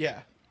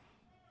 Yeah.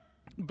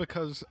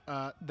 Because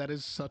that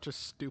is such a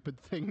stupid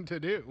thing to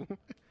do.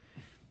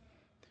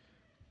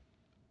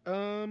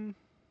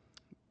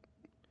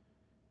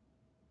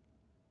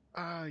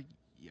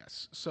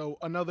 Yes. So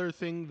another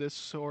thing this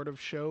sort of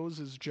shows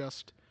is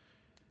just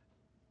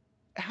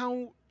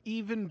how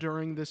even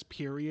during this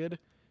period,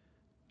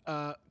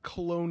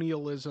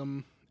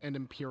 colonialism and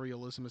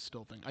imperialism is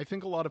still a thing. I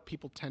think a lot of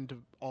people tend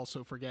to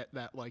also forget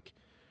that,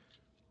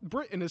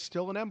 Britain is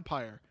still an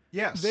empire.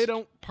 Yes. They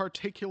don't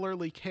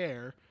particularly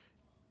care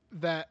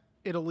that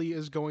Italy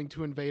is going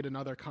to invade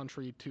another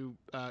country to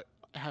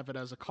have it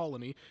as a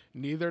colony.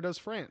 Neither does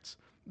France.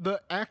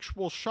 The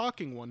actual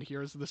shocking one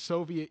here is the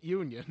Soviet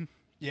Union.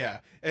 Yeah,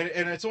 and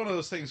it's one of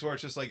those things where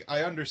it's just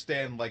I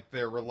understand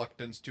their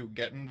reluctance to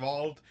get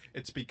involved.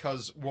 It's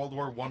because World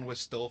War I was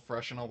still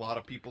fresh in a lot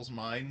of people's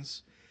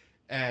minds,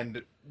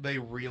 and they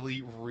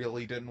really,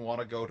 really didn't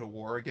want to go to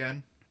war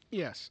again.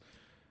 Yes.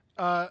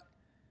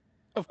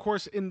 Of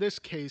course, in this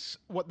case,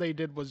 what they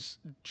did was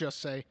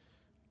just say,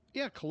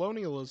 yeah,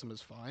 colonialism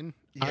is fine.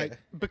 Yeah.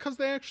 Because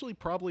they actually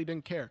probably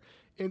didn't care.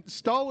 And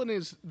Stalin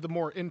is the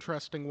more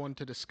interesting one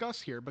to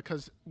discuss here,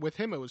 because with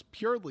him it was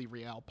purely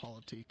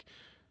realpolitik.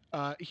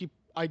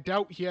 I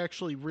doubt he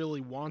actually really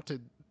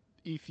wanted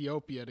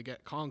Ethiopia to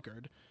get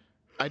conquered.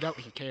 I doubt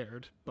he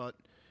cared, but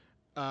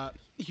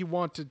He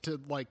wanted to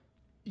like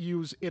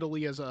use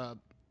Italy as a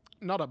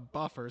not a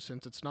buffer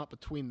since it's not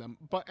between them,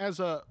 but as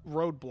a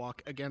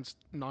roadblock against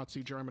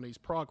Nazi Germany's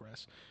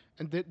progress,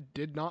 and it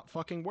did not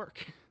fucking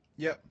work.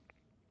 Yep.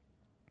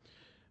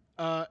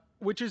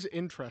 Which is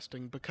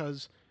interesting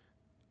because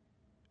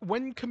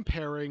when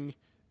comparing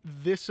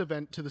this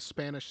event to the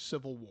Spanish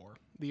Civil War,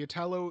 the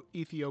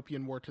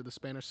Italo-Ethiopian War to the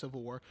Spanish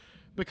Civil War,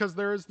 because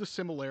there is the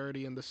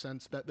similarity in the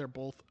sense that they're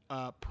both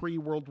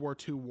pre-World War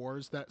II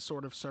wars that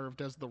sort of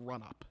served as the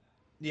run-up.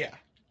 Yeah.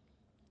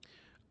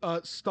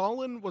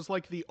 Stalin was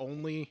like the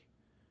only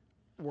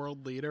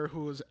world leader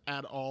who was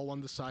at all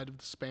on the side of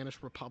the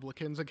Spanish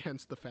Republicans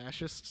against the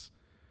fascists.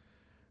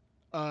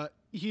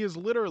 He is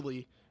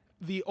literally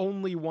the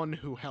only one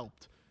who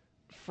helped.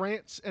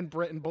 France and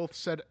Britain both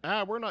said,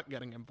 we're not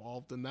getting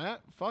involved in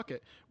that. Fuck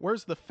it.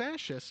 Whereas the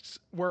fascists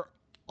were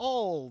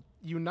all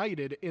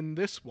united in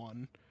this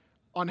one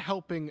on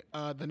helping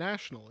the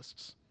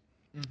nationalists.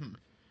 Mm-hmm.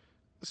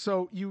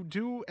 So you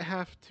do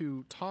have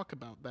to talk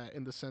about that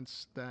in the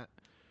sense that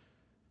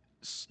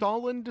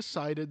Stalin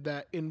decided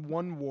that in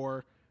one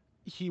war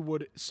he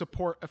would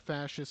support a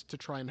fascist to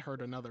try and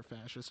hurt another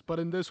fascist. But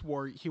in this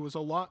war, he was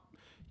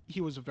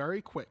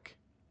very quick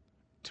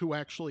to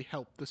actually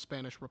help the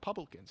Spanish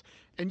Republicans.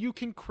 And you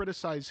can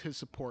criticize his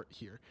support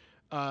here.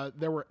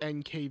 There were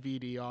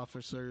NKVD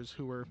officers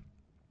who were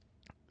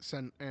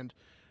sent, and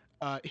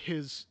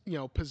his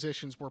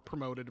positions were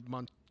promoted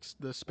amongst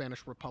the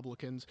Spanish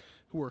Republicans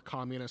who were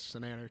communists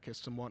and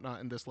anarchists and whatnot,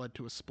 and this led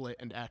to a split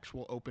and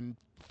actual open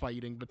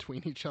fighting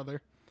between each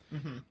other.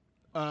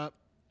 Mm-hmm.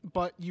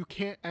 But you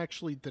can't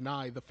actually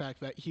deny the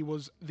fact that he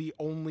was the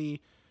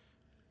only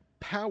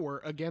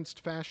power against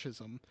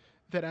fascism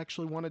that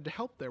actually wanted to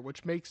help there,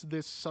 which makes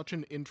this such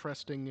an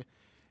interesting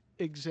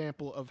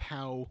example of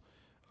how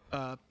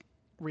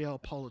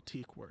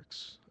realpolitik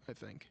works, I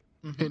think,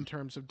 Mm-hmm. in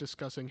terms of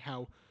discussing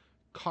how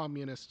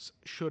communists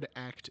should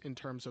act in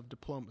terms of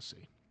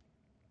diplomacy.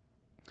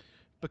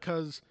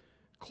 Because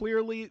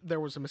clearly there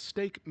was a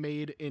mistake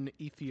made in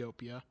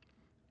Ethiopia,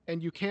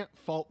 and you can't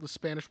fault the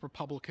Spanish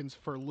Republicans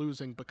for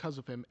losing because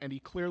of him, and he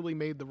clearly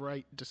made the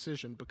right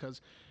decision because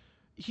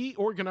he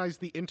organized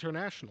the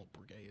international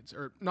brigades,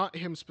 or not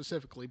him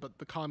specifically, but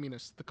the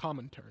communists, the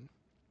Comintern.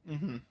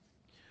 Mm-hmm.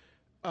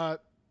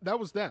 That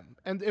was them.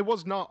 And it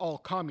was not all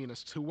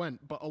communists who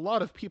went, but a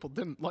lot of people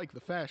didn't like the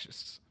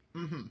fascists.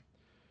 Mm-hmm.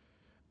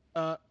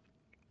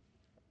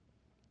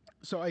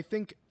 So I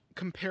think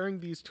comparing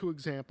these two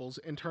examples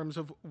in terms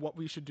of what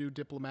we should do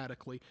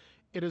diplomatically,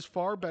 it is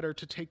far better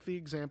to take the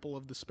example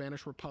of the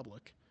Spanish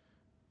Republic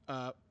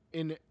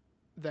in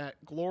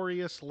that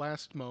glorious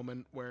last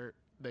moment where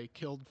they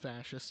killed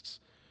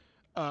fascists,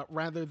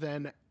 rather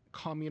than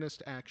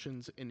communist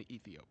actions in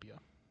Ethiopia.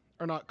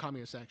 Or not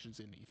communist actions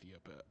in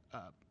Ethiopia,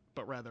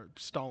 but rather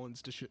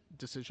Stalin's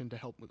decision to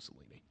help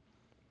Mussolini.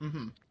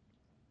 Mm-hmm.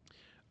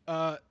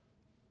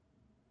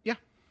 Yeah,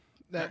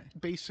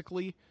 that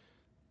basically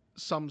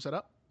sums it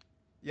up.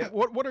 Yeah.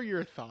 What are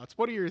your thoughts?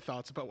 What are your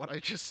thoughts about what I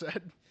just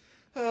said?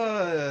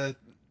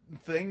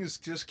 Things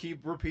just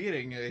keep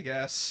repeating, I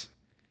guess.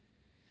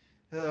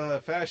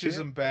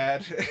 Fascism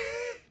bad.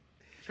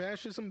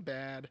 Fascism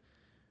bad.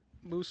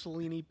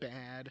 Mussolini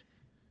bad.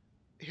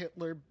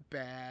 Hitler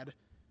bad.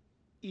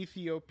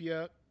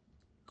 Ethiopia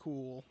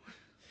cool.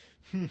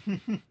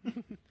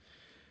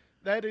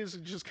 That is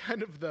just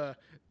kind of the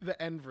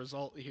end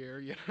result here,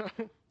 you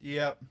know?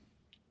 Yep.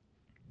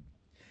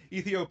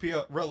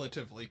 Ethiopia,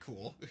 relatively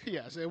cool.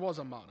 Yes, it was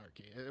a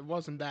monarchy. It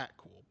wasn't that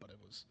cool, but it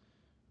was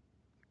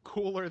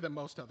cooler than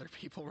most other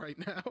people right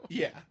now.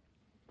 Yeah.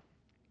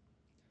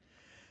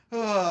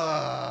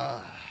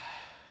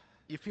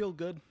 You feel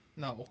good?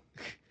 No.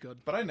 Good.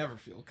 But I never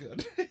feel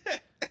good.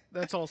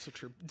 That's also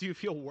true. Do you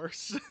feel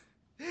worse?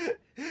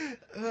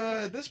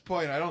 At this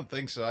point, I don't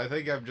think so. I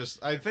think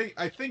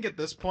I think at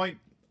this point,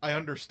 I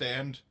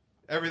understand.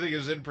 Everything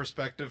is in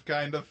perspective,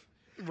 kind of.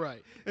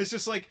 Right. It's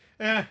just like,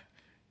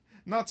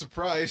 not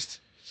surprised.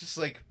 It's just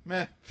like,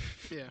 meh.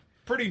 Yeah.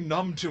 Pretty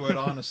numb to it,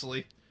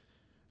 honestly.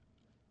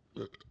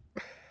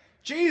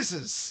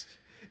 Jesus!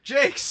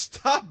 Jake,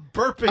 stop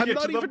burping I'm into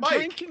not the even mic!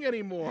 drinking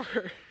anymore.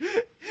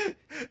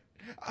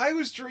 I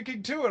was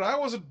drinking too, and I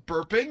wasn't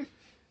burping.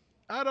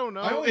 I don't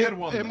know. I only had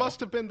one, It though. must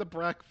have been the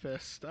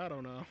breakfast. I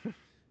don't know.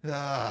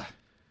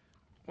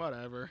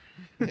 Whatever.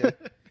 Yeah.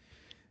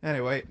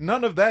 Anyway,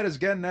 none of that is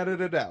getting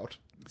edited out.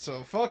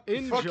 So fuck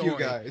you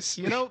guys.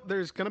 You know,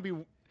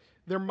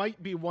 there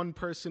might be one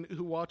person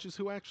who watches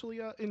who actually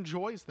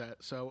enjoys that.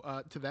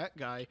 So to that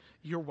guy,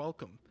 you're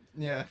welcome.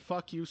 Yeah.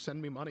 Fuck you,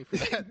 send me money for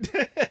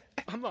that.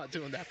 I'm not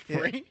doing that for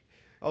free.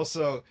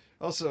 Also,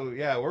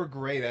 yeah, we're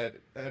great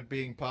at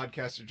being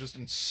podcasters, just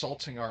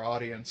insulting our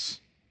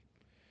audience.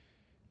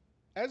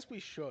 As we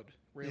should,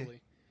 really.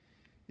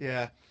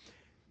 Yeah.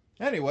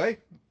 Anyway,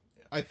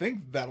 I think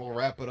that'll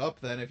wrap it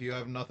up then if you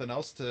have nothing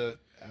else to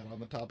add on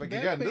the topic. That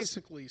Again,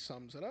 basically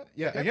sums it up.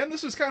 Yeah, again,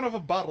 this is kind of a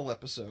bottle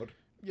episode.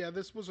 Yeah,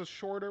 this was a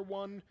shorter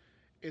one.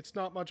 It's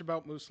not much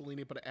about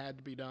Mussolini, but it had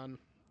to be done.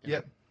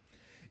 Yep.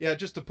 Yeah,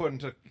 just to put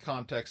into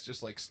context,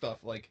 just like stuff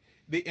like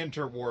the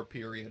interwar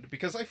period,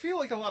 because I feel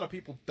like a lot of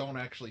people don't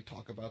actually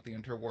talk about the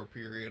interwar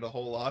period a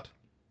whole lot.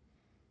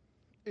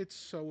 It's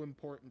so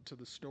important to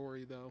the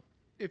story, though.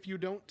 If you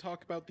don't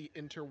talk about the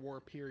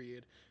interwar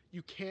period,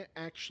 you can't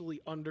actually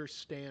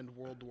understand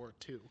World War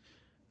II.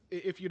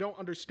 If you don't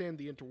understand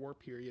the interwar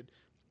period,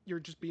 you're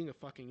just being a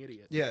fucking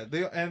idiot. Yeah,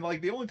 and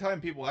like the only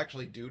time people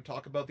actually do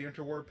talk about the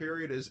interwar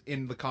period is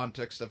in the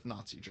context of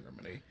Nazi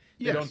Germany.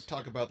 They Yes, don't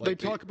talk about they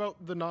talk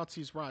about the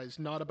Nazis' rise,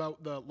 not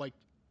about the like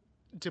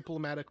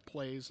diplomatic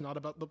plays, not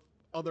about the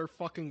other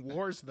fucking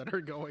wars that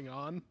are going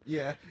on.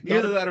 Yeah, Not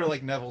either a- that or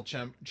like Neville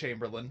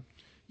Chamberlain.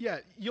 Yeah,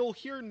 you'll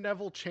hear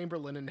Neville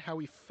Chamberlain and how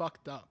he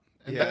fucked up,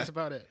 and Yeah. that's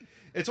about it.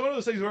 It's one of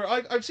those things where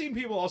I've seen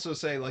people also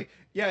say like,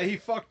 yeah, he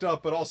fucked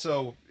up, but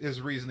also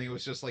his reasoning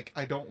was just like,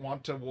 I don't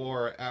want to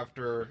war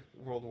after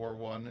World War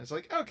One. It's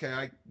like, okay,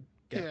 I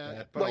get Yeah,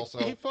 that, but like also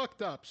he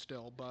fucked up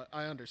still, but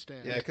I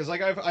understand. yeah, because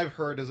like I've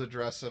heard his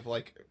address of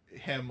like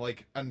him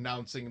like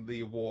announcing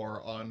the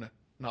war on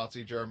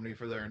Nazi Germany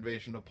for their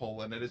invasion of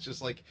Poland, and it's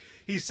just like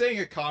he's saying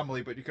it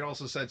calmly, but you can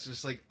also sense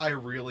just like I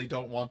really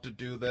don't want to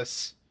do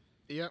this.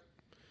 Yep.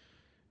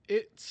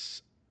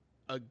 It's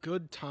a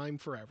good time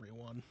for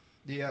everyone.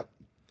 Yep.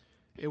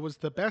 It was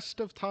the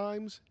best of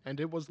times, and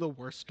it was the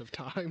worst of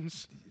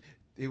times.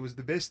 It was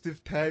the best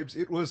of times.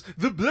 It was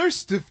the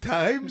blurst of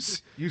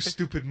times. You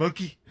stupid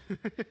monkey.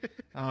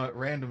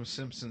 Random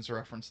Simpsons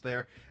reference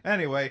there.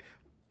 Anyway,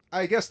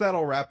 I guess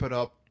that'll wrap it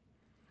up.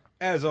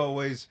 As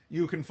always,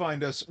 you can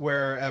find us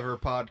wherever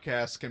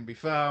podcasts can be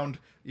found.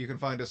 You can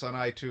find us on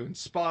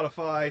iTunes,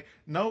 Spotify,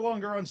 no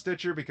longer on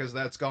Stitcher because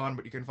that's gone,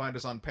 but you can find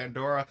us on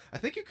Pandora. I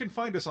think you can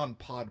find us on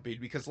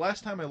Podbean because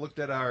last time I looked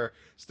at our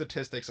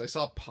statistics, I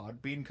saw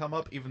Podbean come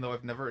up, even though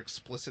I've never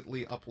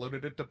explicitly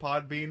uploaded it to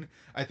Podbean.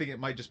 I think it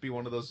might just be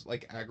one of those,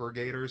 like,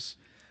 aggregators.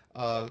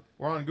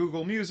 We're on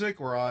Google Music,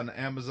 we're on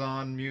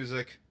Amazon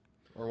Music,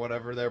 or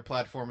whatever their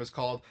platform is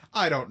called.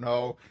 I don't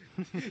know.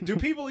 Do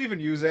people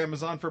even use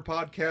Amazon for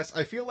podcasts?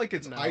 I feel like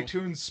it's No.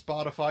 iTunes,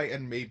 Spotify,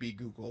 and maybe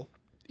Google.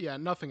 Yeah,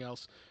 nothing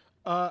else.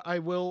 I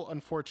will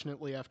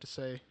unfortunately have to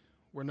say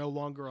we're no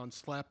longer on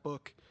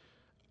Slapbook.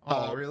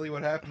 Oh, really?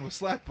 What happened with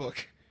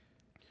Slapbook?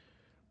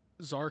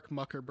 Zark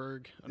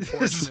Muckerberg,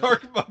 unfortunately.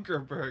 Zark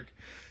Bunkerberg.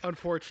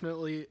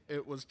 Unfortunately,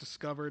 it was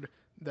discovered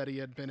that he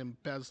had been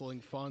embezzling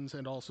funds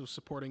and also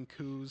supporting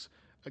coups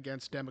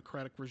against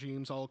democratic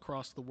regimes all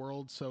across the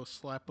world, so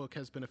Slapbook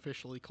has been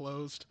officially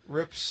closed.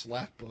 Rip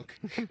Slapbook.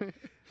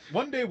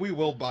 One day we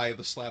will buy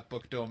the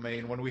Slapbook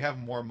domain when we have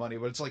more money,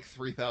 but it's like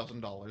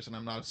 $3,000, and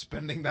I'm not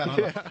spending that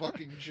on a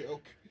fucking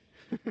joke.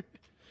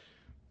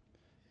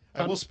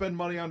 I will spend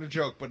money on a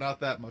joke, but not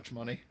that much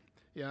money.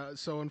 Yeah,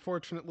 so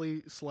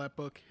unfortunately,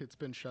 Slapbook, it's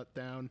been shut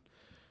down.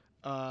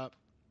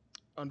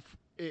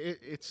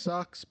 It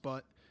sucks,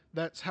 but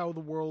that's how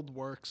the world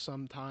works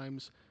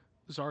sometimes.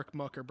 Zark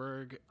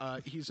Muckerberg,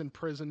 he's in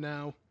prison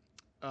now.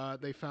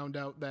 They found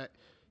out that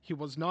he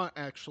was not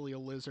actually a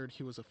lizard,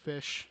 he was a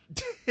fish.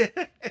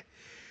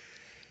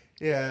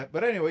 Yeah,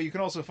 but anyway, you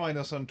can also find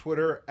us on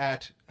Twitter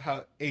at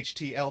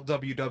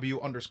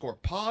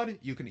HTLWW_pod.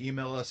 You can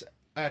email us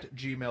at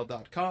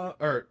gmail.com,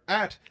 or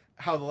at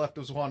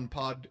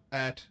howtheleftisonepod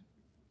at,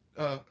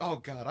 oh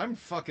god, I'm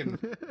fucking,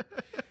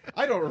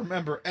 I don't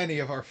remember any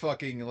of our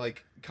fucking,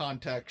 like,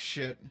 contact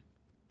shit.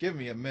 Give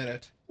me a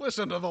minute.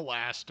 Listen to the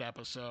last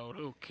episode,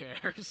 who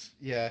cares?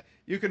 Yeah,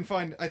 you can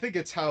find, I think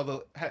it's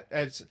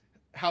it's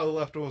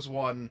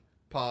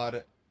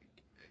howtheleftisonepod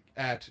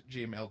at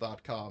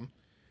gmail.com.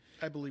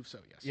 I believe so,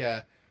 yes.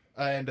 Yeah,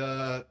 and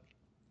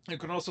you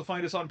can also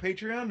find us on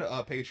Patreon,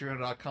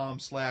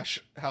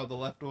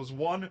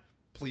 patreon.com/howtheleftvasone.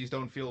 Please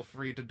don't feel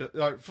free to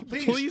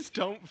please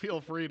don't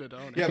feel free to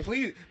donate. Yeah,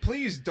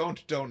 please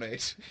don't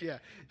donate. Yeah,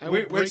 I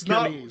will break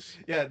your knees.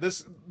 Yeah,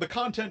 the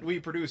content we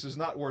produce is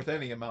not worth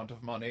any amount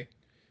of money.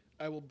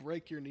 I will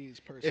break your knees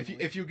personally.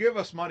 If you give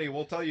us money,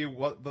 we'll tell you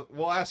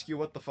we'll ask you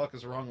what the fuck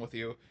is wrong with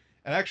you.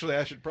 And actually,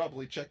 I should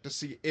probably check to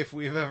see if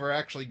we've ever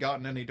actually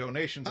gotten any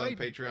donations on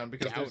Patreon,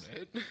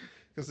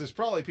 because there's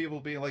probably people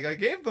being like, I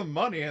gave them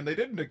money and they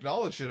didn't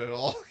acknowledge it at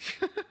all.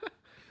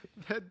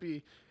 It'd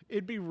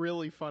be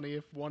really funny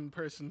if one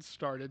person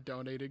started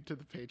donating to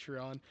the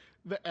Patreon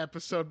the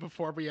episode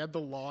before we had the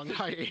long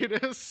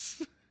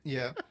hiatus.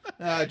 Yeah,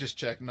 I just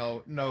checked.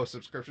 No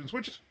subscriptions,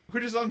 which is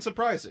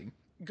unsurprising.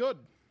 Good.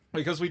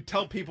 Because we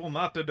tell people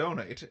not to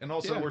donate, and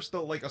also Yeah. we're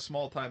still like a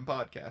small-time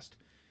podcast.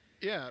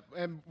 Yeah,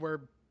 and we're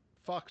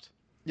fucked.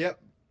 Yep.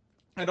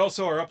 And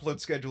also our upload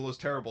schedule is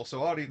terrible,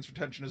 so audience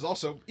retention is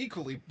also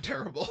equally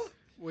terrible.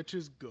 Which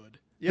is good.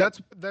 Yep.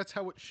 That's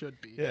how it should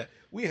be. Yeah,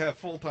 we have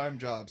full-time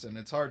jobs, and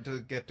it's hard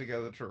to get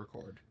together to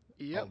record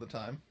all the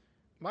time.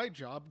 My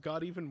job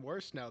got even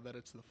worse now that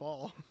it's the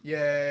fall.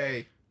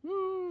 Yay!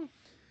 Woo!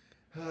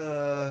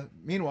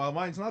 Meanwhile,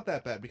 mine's not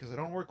that bad because I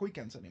don't work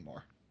weekends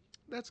anymore.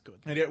 That's good.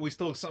 And yet we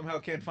still somehow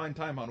can't find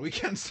time on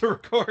weekends to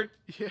record.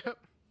 Yep.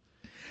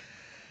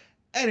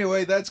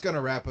 Anyway, that's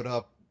gonna wrap it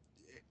up.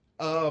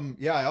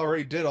 Yeah, I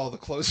already did all the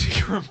closing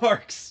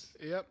remarks.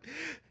 Yep.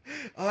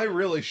 I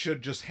really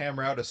should just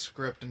hammer out a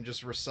script and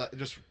just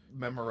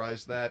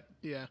memorize that.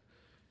 Yeah.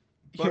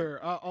 But- Here,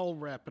 I'll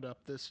wrap it up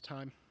this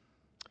time.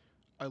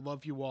 I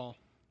love you all.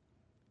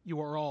 You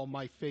are all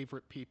my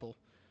favorite people.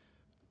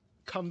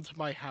 Come to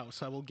my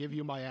house. I will give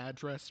you my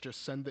address.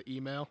 Just send the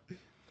email.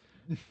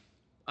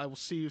 I will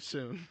see you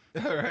soon.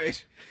 All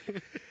right.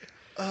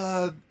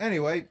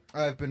 Anyway,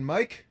 I've been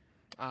Mike,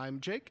 I'm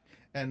Jake.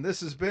 and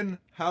this has been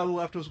How the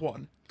Left Was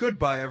Won.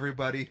 Goodbye,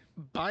 everybody.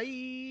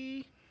 Bye.